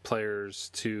his players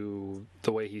to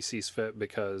the way he sees fit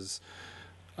because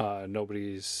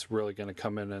nobody's really going to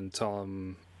come in and tell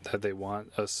him that they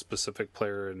want a specific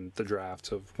player in the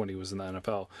draft of when he was in the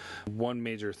NFL. One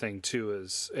major thing, too,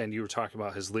 is, and you were talking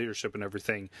about his leadership and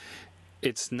everything,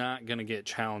 it's not going to get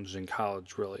challenged in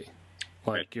college, really.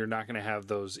 Like, you're not going to have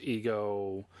those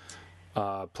ego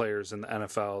players in the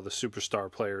NFL, the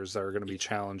superstar players that are going to be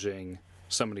challenging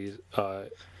somebody's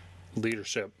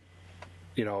leadership.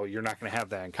 You're not going to have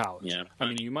that in college. Yeah. I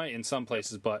mean, you might in some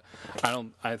places, but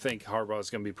I think Harbaugh is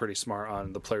going to be pretty smart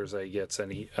on the players that he gets,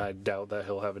 and I doubt that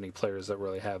he'll have any players that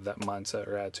really have that mindset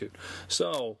or attitude.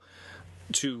 So,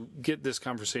 to get this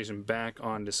conversation back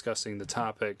on discussing the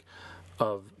topic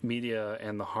of media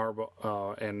and the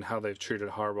Harbaugh and how they've treated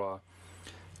Harbaugh,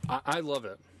 I love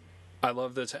it. I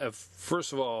love this.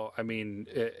 First of all, I mean,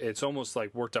 it's almost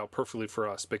like worked out perfectly for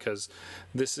us because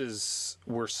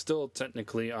we're still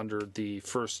technically under the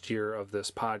first year of this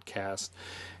podcast.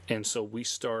 And so we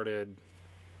started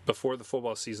before the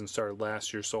football season started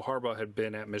last year. So Harbaugh had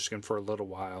been at Michigan for a little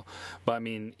while. But I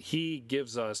mean, he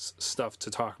gives us stuff to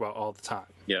talk about all the time.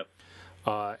 Yep.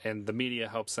 And the media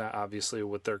helps that, obviously,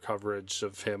 with their coverage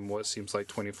of him, what seems like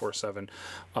 24/7.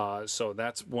 So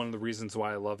that's one of the reasons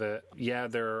why I love it. Yeah,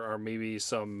 there are maybe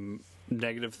some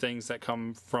negative things that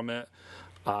come from it.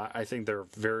 I think they're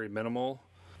very minimal.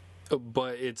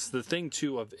 But it's the thing,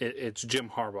 too, of it's Jim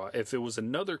Harbaugh. If it was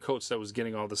another coach that was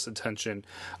getting all this attention,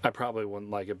 I probably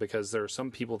wouldn't like it, because there are some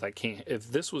people that can't.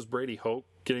 If this was Brady Hoke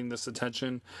getting this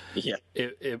attention, Yeah.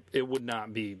 it would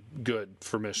not be good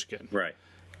for Michigan. Right.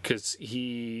 Because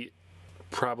he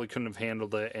probably couldn't have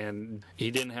handled it, and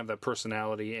he didn't have that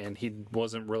personality, and he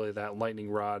wasn't really that lightning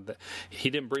rod. He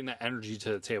didn't bring that energy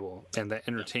to the table and that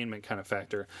entertainment kind of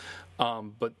factor.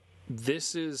 But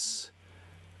this is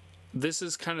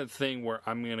kind of the thing where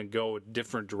I'm going to go a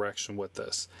different direction with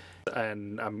this.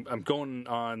 And I'm going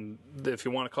on, if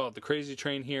you want to call it the crazy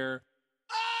train here.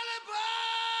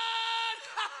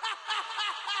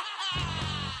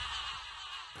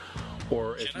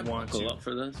 Or if you want to. Up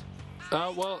for this?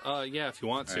 Yeah, if you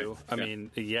want to. Right. I mean,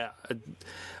 yeah.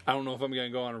 I don't know if I'm going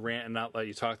to go on a rant and not let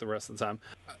you talk the rest of the time.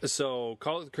 So,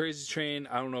 call it the crazy train.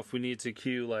 I don't know if we need to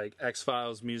cue, like,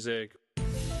 X-Files music.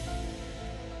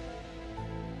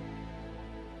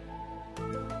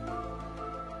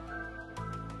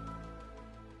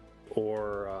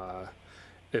 Or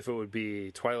if it would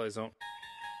be Twilight Zone.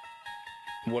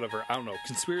 Whatever, I don't know.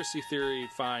 Conspiracy theory,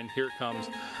 fine, here it comes.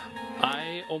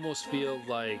 I almost feel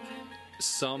like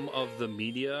some of the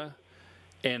media,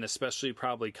 and especially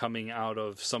probably coming out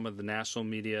of some of the national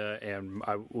media, and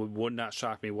would not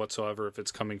shock me whatsoever if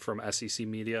it's coming from SEC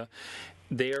media,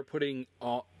 they are putting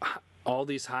all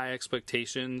these high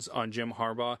expectations on Jim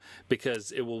Harbaugh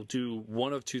because it will do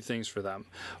one of two things for them.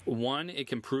 One, it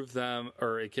can prove them,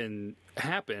 or it can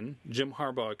happen. Jim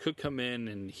Harbaugh could come in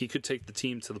and he could take the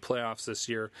team to the playoffs this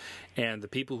year, and the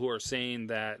people who are saying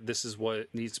that this is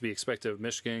what needs to be expected of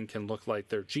Michigan can look like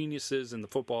they're geniuses in the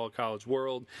football college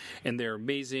world, and they're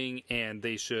amazing, and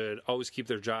they should always keep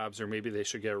their jobs, or maybe they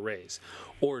should get a raise.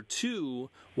 Or two,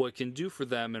 what it can do for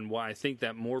them, and why I think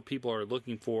that more people are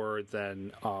looking for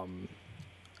than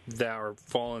that are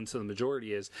fall into the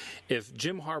majority, is if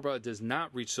Jim Harbaugh does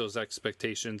not reach those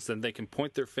expectations, then they can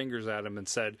point their fingers at him and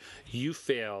said, you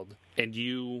failed and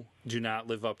you do not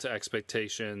live up to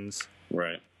expectations.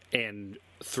 Right. And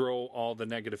throw all the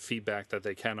negative feedback that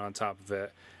they can on top of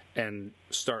it and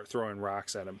start throwing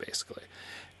rocks at him, basically.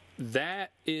 That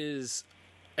is,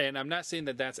 and I'm not saying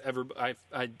that that's ever, I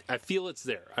feel it's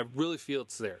there. I really feel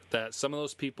it's there. That some of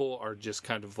those people are just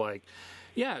kind of like,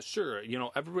 yeah, sure. You know,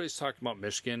 everybody's talking about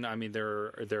Michigan. I mean,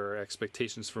 there are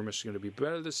expectations for Michigan to be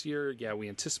better this year. Yeah, we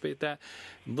anticipate that.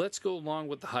 Let's go along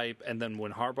with the hype. And then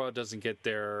when Harbaugh doesn't get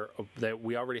there, that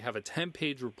we already have a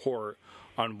 10-page report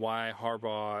on why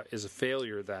Harbaugh is a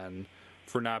failure then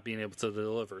for not being able to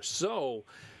deliver. So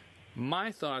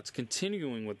my thoughts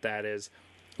continuing with that is,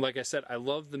 like I said, I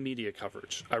love the media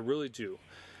coverage. I really do.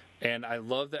 And I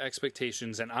love the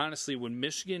expectations. And honestly, when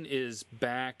Michigan is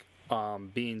back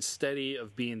being steady,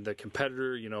 of being the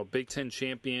competitor, you know, Big Ten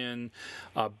champion,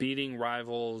 beating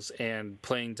rivals and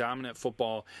playing dominant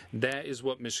football, that is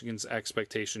what Michigan's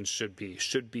expectations should be.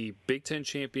 Should be Big Ten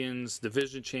champions,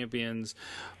 division champions,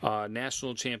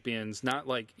 national champions, not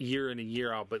like year in and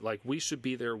year out, but like we should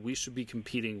be there, we should be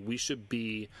competing, we should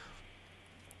be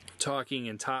talking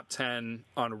in top 10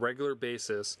 on a regular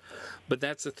basis. But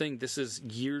that's the thing, this is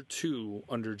year 2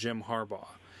 under Jim Harbaugh.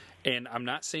 And I'm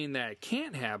not saying that it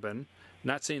can't happen,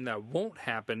 not saying that won't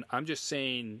happen. I'm just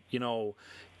saying, you know,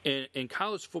 in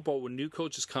college football, when new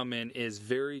coaches come in, is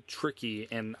very tricky.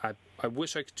 And I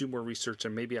wish I could do more research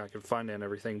and maybe I could find it and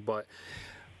everything. But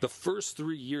the first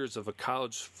 3 years of a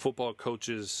college football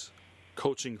coach's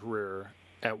coaching career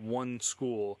at one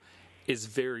school is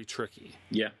very tricky.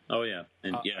 Yeah. Oh, yeah.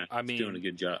 And I mean, doing a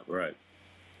good job. Right.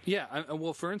 Yeah.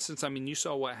 Well, for instance, I mean, you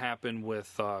saw what happened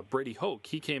with Brady Hoke.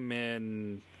 He came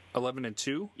in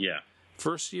 11-2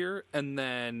 first year, and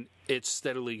then it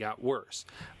steadily got worse.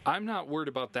 I'm not worried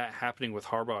about that happening with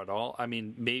Harbaugh at all. I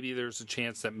mean, maybe there's a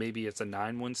chance that maybe it's a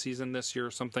 9-win season this year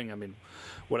or something. I mean,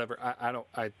 whatever.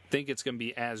 I think it's going to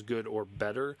be as good or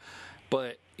better,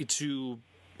 but to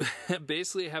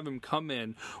basically have him come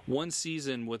in one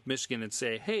season with Michigan and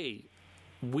say, hey,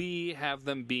 we have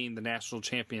them being the national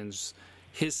champions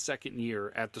his second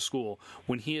year at the school,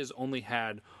 when he hasn't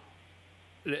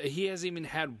even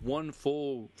had one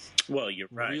full you're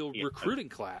right. real recruiting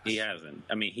class. He hasn't.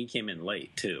 I mean, he came in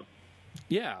late too.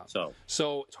 Yeah. So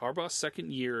it's Harbaugh's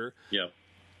second year. Yeah.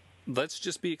 Let's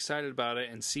just be excited about it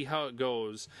and see how it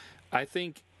goes. I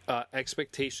think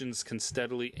expectations can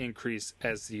steadily increase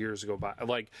as the years go by.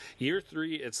 Like year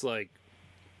 3, it's like,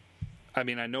 I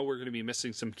mean, I know we're going to be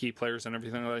missing some key players and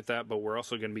everything like that, but we're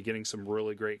also going to be getting some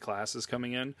really great classes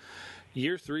coming in.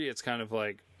 Year 3, it's kind of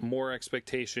like more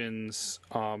expectations,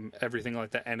 everything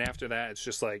like that. And after that, it's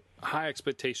just like high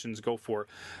expectations, go for it.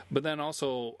 But then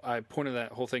also, I pointed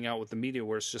that whole thing out with the media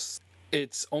where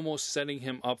it's almost setting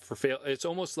him up for fail. It's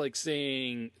almost like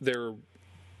saying they're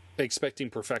expecting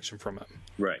perfection from him.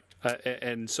 Right.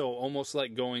 And so almost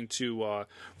like going to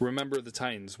Remember the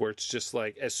Titans, where it's just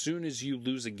like as soon as you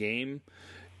lose a game,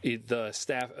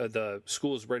 the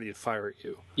school is ready to fire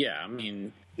you. Yeah, I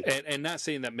mean, and not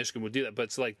saying that Michigan would do that, but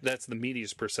it's like that's the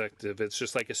media's perspective. It's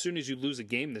just like as soon as you lose a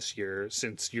game this year,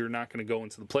 since you're not going to go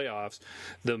into the playoffs,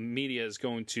 the media is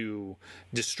going to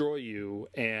destroy you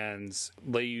and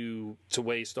lay you to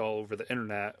waste all over the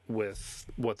internet with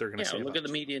what they're going to say. Look at the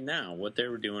media now, what they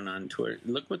were doing on Twitter.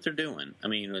 Look what they're doing. I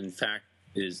mean, in fact,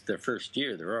 is their first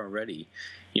year. They're already,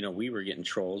 we were getting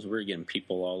trolls. We were getting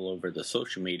people all over the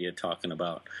social media talking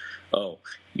about, oh,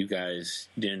 you guys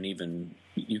didn't even,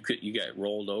 you got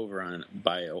rolled over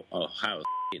by Ohio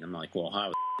State. And I'm like, well,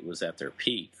 Ohio State was at their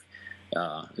peak.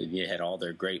 You had all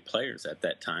their great players at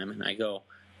that time. And I go,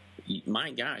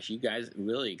 my gosh, you guys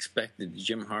really expected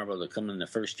Jim Harbaugh to come in the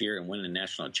first year and win a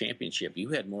national championship. You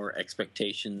had more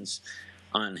expectations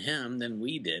on him than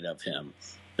we did of him.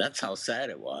 That's how sad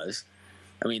it was.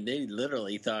 I mean, they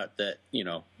literally thought that,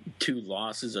 2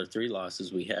 losses or 3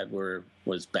 losses we had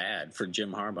was bad for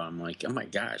Jim Harbaugh. I'm like, oh my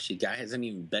gosh, the guy hasn't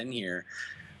even been here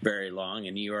very long,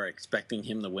 and you are expecting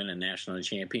him to win a national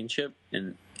championship?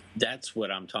 And that's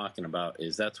what I'm talking about,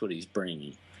 is that's what he's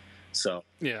bringing. So,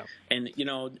 yeah. And,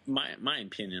 my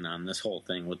opinion on this whole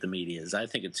thing with the media is I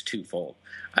think it's twofold.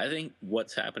 I think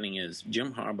what's happening is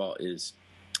Jim Harbaugh is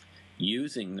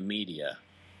using the media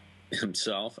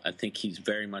himself. I think he's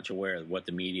very much aware of what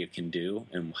the media can do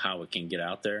and how it can get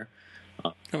out there.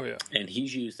 And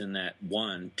he's using that,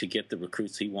 one, to get the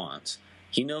recruits he wants.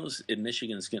 He knows in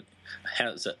Michigan's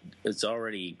it's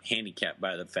already handicapped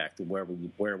by the fact of where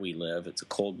we live. It's a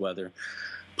cold weather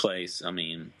place. I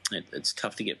mean, it's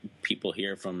tough to get people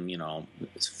here from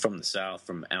from the south,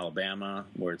 from Alabama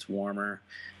where it's warmer,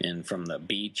 and from the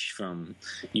beach, from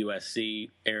USC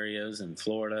areas and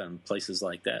Florida and places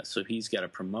like that. So he's got to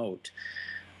promote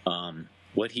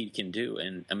what he can do.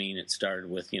 And I mean, it started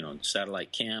with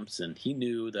satellite camps, and he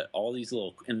knew that all these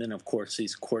and then of course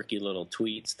these quirky little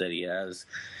tweets that he has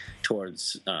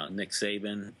towards Nick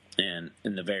Saban, and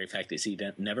the very fact that he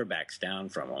never backs down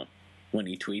from him when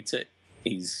he tweets it.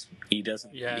 He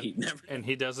doesn't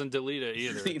delete it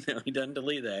either. He doesn't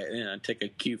delete that. Take a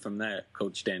cue from that,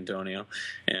 Coach D'Antonio.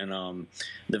 And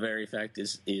the very fact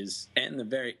is and the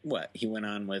very he went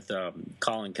on with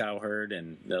Colin Cowherd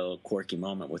and the little quirky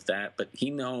moment with that. But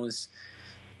he knows.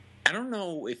 I don't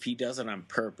know if he does it on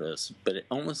purpose, but it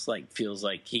almost feels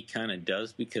like he kind of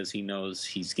does, because he knows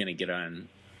he's going to get on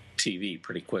TV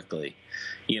pretty quickly,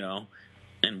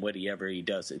 And whatever he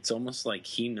does, it's almost like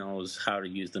he knows how to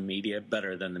use the media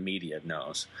better than the media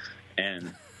knows.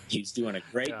 And he's doing a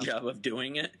great job of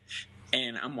doing it.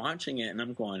 And I'm watching it and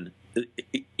I'm going,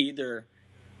 either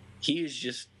he is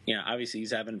just, obviously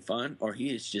he's having fun, or he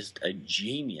is just a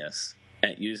genius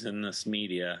at using this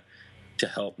media to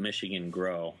help Michigan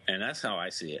grow. And that's how I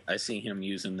see it. I see him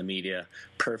using the media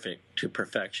to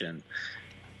perfection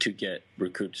to get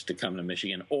recruits to come to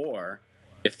Michigan, or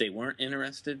if they weren't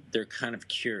interested, they're kind of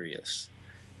curious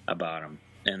about them.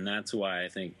 And that's why I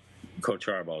think Coach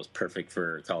Harbaugh is perfect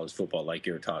for college football, like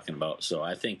you were talking about. So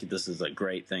I think this is a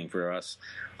great thing for us.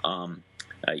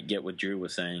 I get what Drew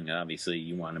was saying. Obviously,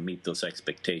 you want to meet those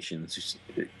expectations.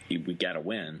 We got to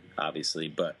win, obviously,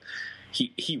 but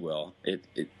he will.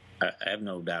 I have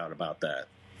no doubt about that.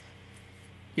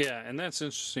 Yeah, and that's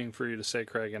interesting for you to say,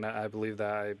 Craig, and I believe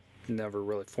that I never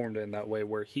really formed it in that way,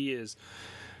 where he is...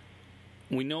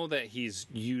 We know that he's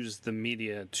used the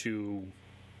media to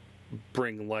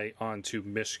bring light onto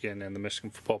Michigan and the Michigan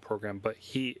football program, but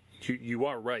you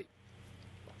are right.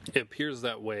 It appears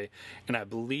that way, and I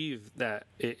believe that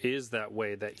it is that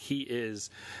way, that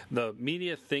the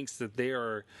media thinks that they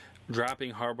are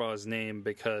dropping Harbaugh's name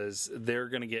because they're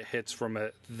going to get hits from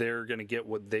it, they're going to get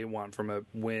what they want from it,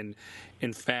 when,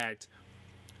 in fact,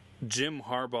 Jim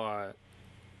Harbaugh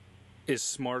is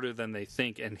smarter than they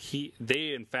think, and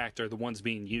they in fact are the ones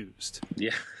being used.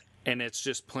 Yeah. And it's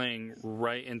just playing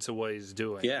right into what he's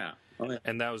doing. Yeah. Oh, yeah.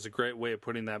 And that was a great way of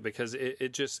putting that, because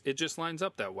it just lines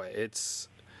up that way. It's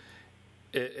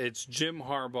Jim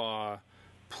Harbaugh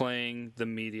playing the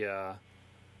media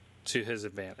to his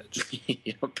advantage.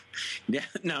 Yep. Yeah.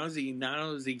 Not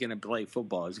only is he going to play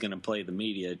football, he's going to play the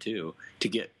media too, to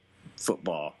get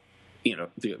football,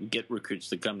 to get recruits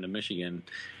to come to Michigan.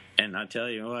 And I tell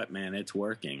you what, man, it's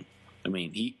working. I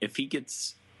mean, if he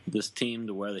gets this team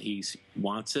to where he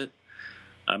wants it,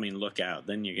 I mean, look out.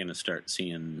 Then you're going to start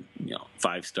seeing,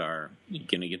 5-star. You're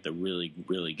going to get the really,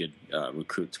 really good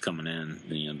recruits coming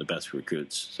in, the best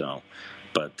recruits. So,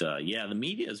 but, the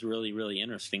media is really, really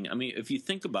interesting. I mean, if you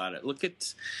think about it, look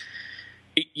at,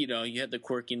 you had the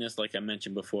quirkiness, like I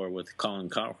mentioned before, with Colin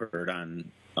Cowherd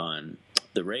on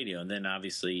the radio. And then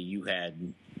obviously you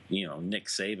had, Nick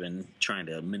Saban trying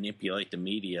to manipulate the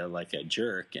media like a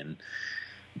jerk and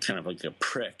kind of like a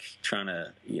prick, trying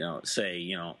to,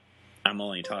 say, I'm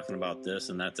only talking about this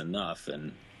and that's enough.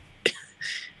 And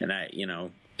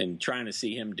and trying to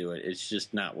see him do it, it's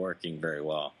just not working very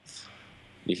well.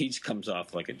 He just comes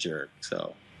off like a jerk.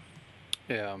 So,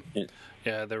 yeah,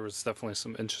 there was definitely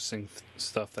some interesting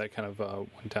stuff that kind of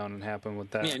went down and happened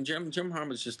with that. Yeah, and Jim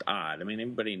Harbaugh's just odd. I mean,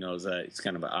 everybody knows that he's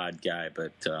kind of an odd guy,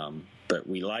 but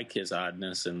we like his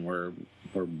oddness, and we're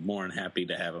more than happy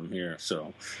to have him here.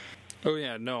 So, oh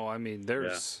yeah, no, I mean,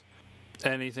 there's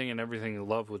anything and everything to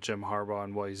love with Jim Harbaugh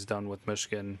and what he's done with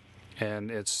Michigan,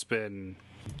 and it's been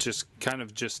just kind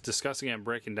of just discussing it and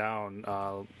breaking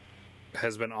down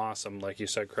has been awesome, like you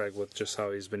said, Craig, with just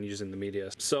how he's been using the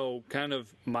media. So kind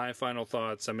of my final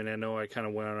thoughts, I mean, I know I kind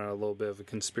of went on a little bit of a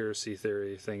conspiracy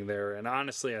theory thing there, and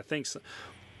honestly, I think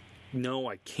no,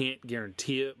 I can't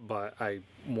guarantee it, but I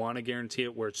want to guarantee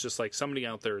it, where it's just like somebody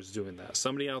out there is doing that.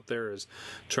 Somebody out there is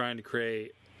trying to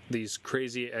create these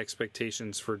crazy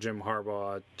expectations for Jim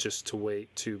Harbaugh just to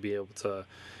wait to be able to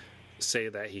say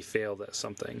that he failed at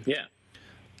something. Yeah.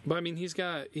 But I mean, he's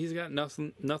got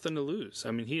nothing to lose.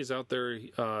 I mean, he is out there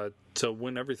to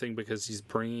win everything because he's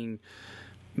bringing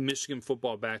Michigan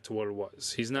football back to what it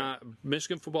was. He's not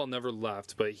Michigan football never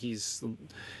left, but he's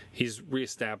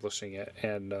reestablishing it.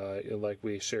 And like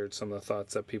we shared some of the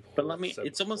thoughts that people. But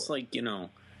it's almost like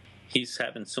he's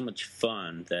having so much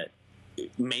fun that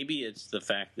maybe it's the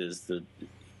fact is the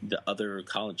other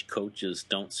college coaches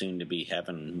don't seem to be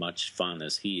having much fun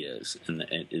as he is, and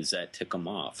does that tick him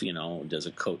off?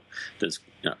 Does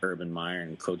Urban Meyer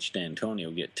and Coach D'Antonio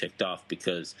get ticked off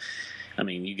because, I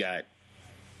mean, you got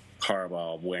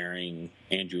Harbaugh wearing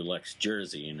Andrew Luck's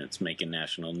jersey and it's making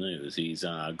national news. He's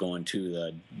going to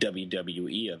the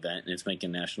WWE event and it's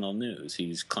making national news.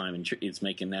 He's climbing, it's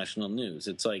making national news.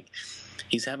 It's like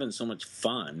he's having so much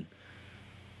fun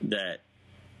that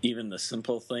even the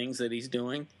simple things that he's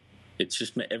doing, it's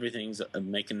just everything's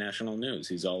making national news.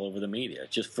 He's all over the media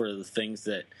just for the things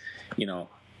that,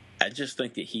 I just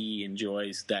think that he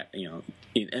enjoys that,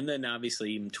 and then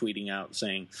obviously even tweeting out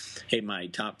saying, hey, my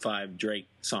top 5 Drake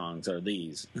songs are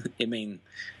these. I mean,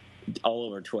 all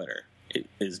over Twitter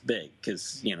is big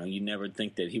because, you never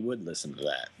think that he would listen to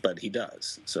that, but he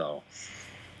does. So,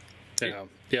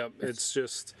 yeah, it's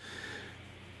just,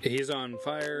 he's on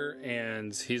fire,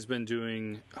 and he's been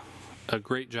doing a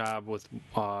great job with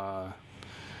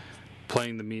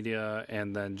playing the media,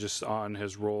 and then just on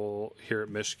his role here at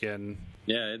Michigan.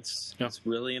 Yeah, it's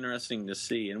really interesting to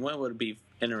see. And what would be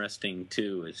interesting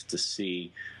too is to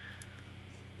see.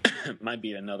 Might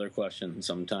be another question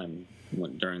sometime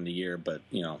during the year, but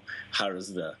how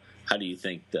do you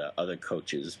think the other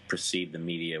coaches perceive the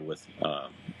media with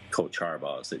Coach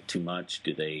Harbaugh? Is it too much?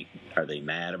 Are they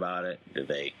mad about it? Do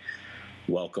they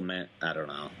welcome it? I don't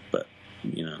know, but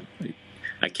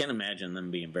I can't imagine them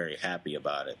being very happy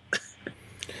about it.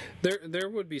 There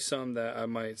would be some that I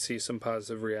might see some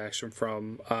positive reaction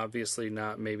from. Obviously,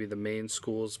 not maybe the main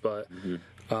schools, but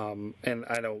and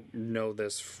I don't know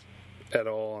this at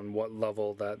all on what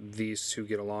level that these two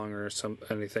get along or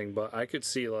anything, but I could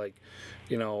see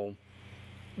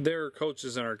there are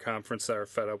coaches in our conference that are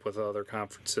fed up with other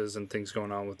conferences and things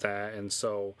going on with that, and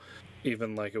so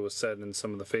even like it was said in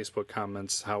some of the Facebook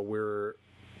comments, how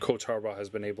Coach Harbaugh has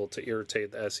been able to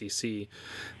irritate the SEC.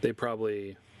 They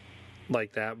probably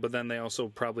like that, but then they also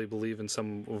probably believe in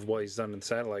some of what he's done in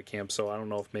satellite camp. So I don't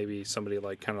know if maybe somebody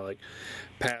like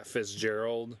Pat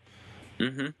Fitzgerald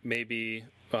maybe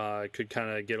could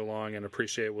kind of get along and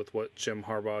appreciate with what Jim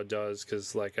Harbaugh does,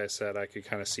 because like I said, I could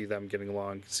kind of see them getting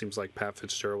along. It seems like Pat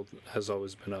Fitzgerald has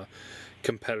always been a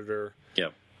competitor.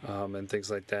 Yep. And things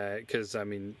like that, because I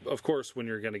mean, of course, when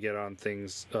you're going to get on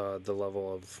things the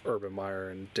level of Urban Meyer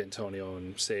and D'Antonio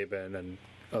and Saban and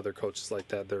other coaches like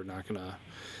that, they're not going to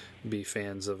be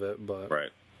fans of it. But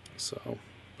right.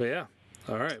 But yeah,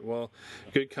 all right. Well,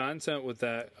 good content with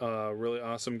that. Really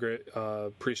awesome, great.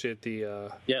 Appreciate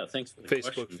the thanks for the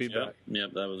Facebook questions. feedback.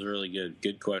 Yep, that was really good.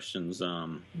 Good questions.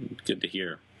 Good to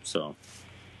hear. So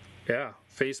yeah,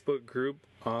 Facebook group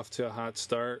off to a hot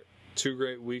start. 2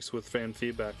 great weeks with fan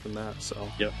feedback from that. So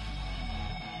yep.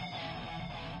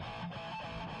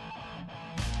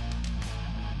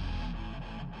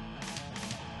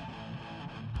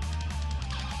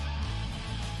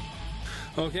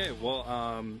 Okay,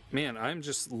 well, man, I'm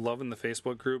just loving the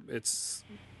Facebook group. It's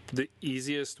the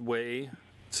easiest way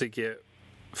to get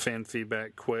fan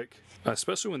feedback quick,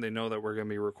 especially when they know that we're going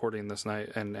to be recording this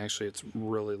night, and actually it's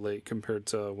really late compared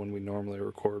to when we normally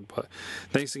record. But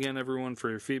thanks again, everyone,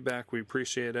 for your feedback. We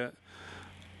appreciate it.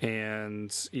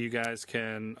 And you guys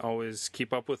can always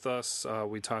keep up with us.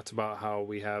 We talked about how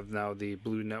we have now the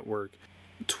Blue Network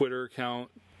Twitter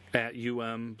account at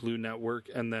Blue Network,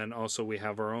 and then also we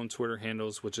have our own Twitter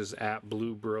handles, which is at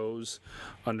 @BlueBros_,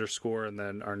 and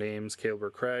then our names, Caleb or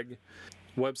Craig.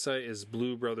 Website is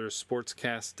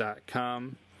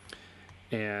bluebrothersportscast.com,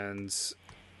 and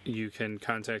you can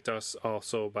contact us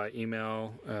also by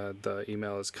email. The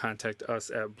email is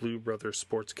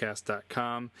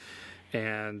contactus@bluebrothersportscast.com.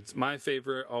 And my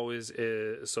favorite always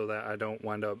is, so that I don't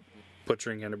wind up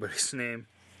butchering anybody's name,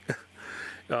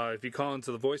 if you call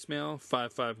into the voicemail,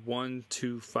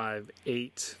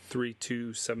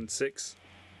 551-258-3276.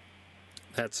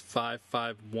 That's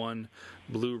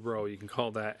 551-BLUE-BRO. You can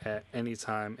call that at any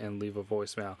time and leave a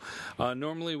voicemail.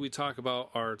 Normally we talk about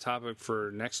our topic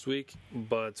for next week,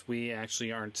 but we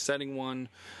actually aren't setting one.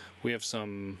 We have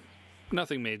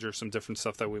nothing major, some different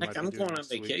stuff that we might be doing. I'm going on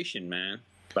vacation, man,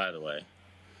 by the way.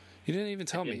 You didn't even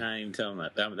tell me. I did not even tell them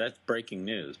that. That's breaking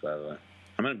news, by the way.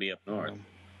 I'm going to be up north.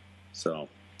 So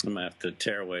I'm going to have to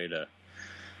tear away to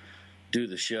do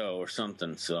the show or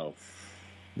something. So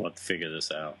we'll have to figure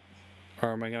this out.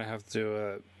 Or am I going to have to do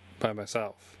it by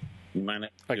myself? You might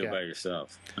have to do it by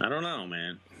yourself. I don't know,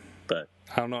 man. But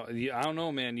I don't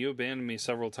know, man. You abandoned me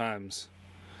several times.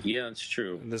 Yeah, it's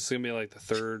true. This is going to be like the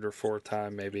third or fourth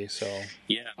time, maybe. So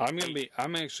yeah, I'm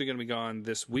actually going to be gone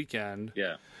this weekend.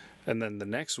 Yeah. And then the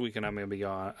next weekend I'm going to be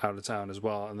gone out of town as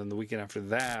well. And then the weekend after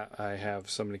that, I have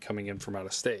somebody coming in from out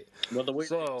of state. Well, the weird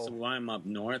thing is, while I'm up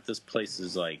north, this place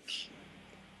is like,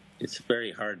 it's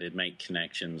very hard to make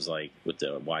connections like with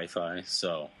the Wi-Fi.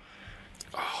 So,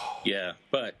 yeah,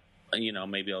 but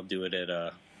maybe I'll do it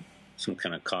at some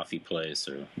kind of coffee place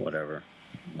or whatever.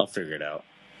 I'll figure it out.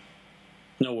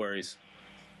 No worries.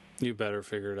 You better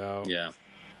figure it out. Yeah.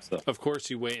 So, of course,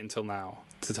 you wait until now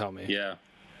to tell me. Yeah.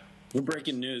 We're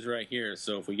breaking news right here,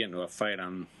 so if we get into a fight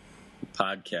on the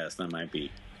podcast, that might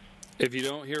be. If you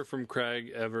don't hear from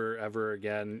Craig ever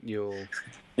again, you'll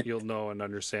know and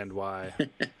understand why.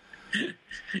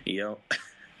 Yep.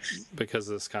 Because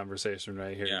of this conversation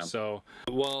right here. Yeah. So,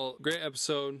 well, great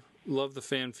episode. Love the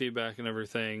fan feedback and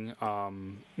everything.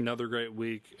 Another great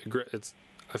week.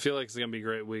 I feel like it's going to be a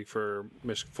great week for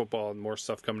Michigan football and more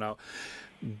stuff coming out.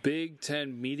 Big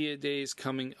Ten Media Days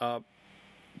coming up.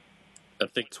 I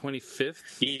think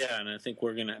 25th. Yeah, and I think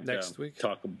we're gonna next week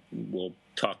we'll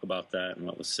talk about that and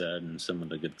what was said and some of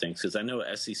the good things, because I know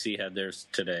SEC had theirs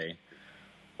today.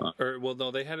 No,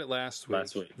 they had it last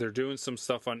week. They're doing some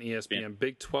stuff on ESPN. Yeah.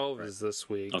 Big 12 is this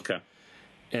week. Okay.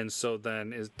 And so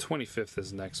then 25th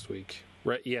is next week,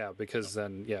 right? Yeah, because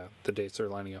then the dates are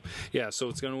lining up. Yeah, so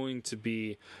it's going to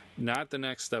be not the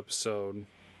next episode,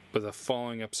 but the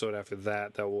following episode after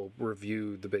that will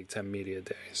review the Big Ten Media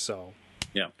Day. So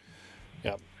yeah.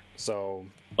 Yep. So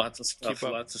lots of stuff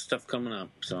coming up.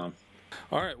 So,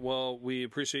 all right. Well, we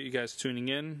appreciate you guys tuning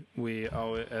in. We,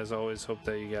 as always, hope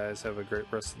that you guys have a great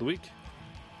rest of the week.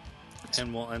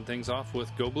 And we'll end things off with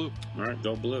Go Blue. All right,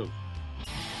 Go Blue.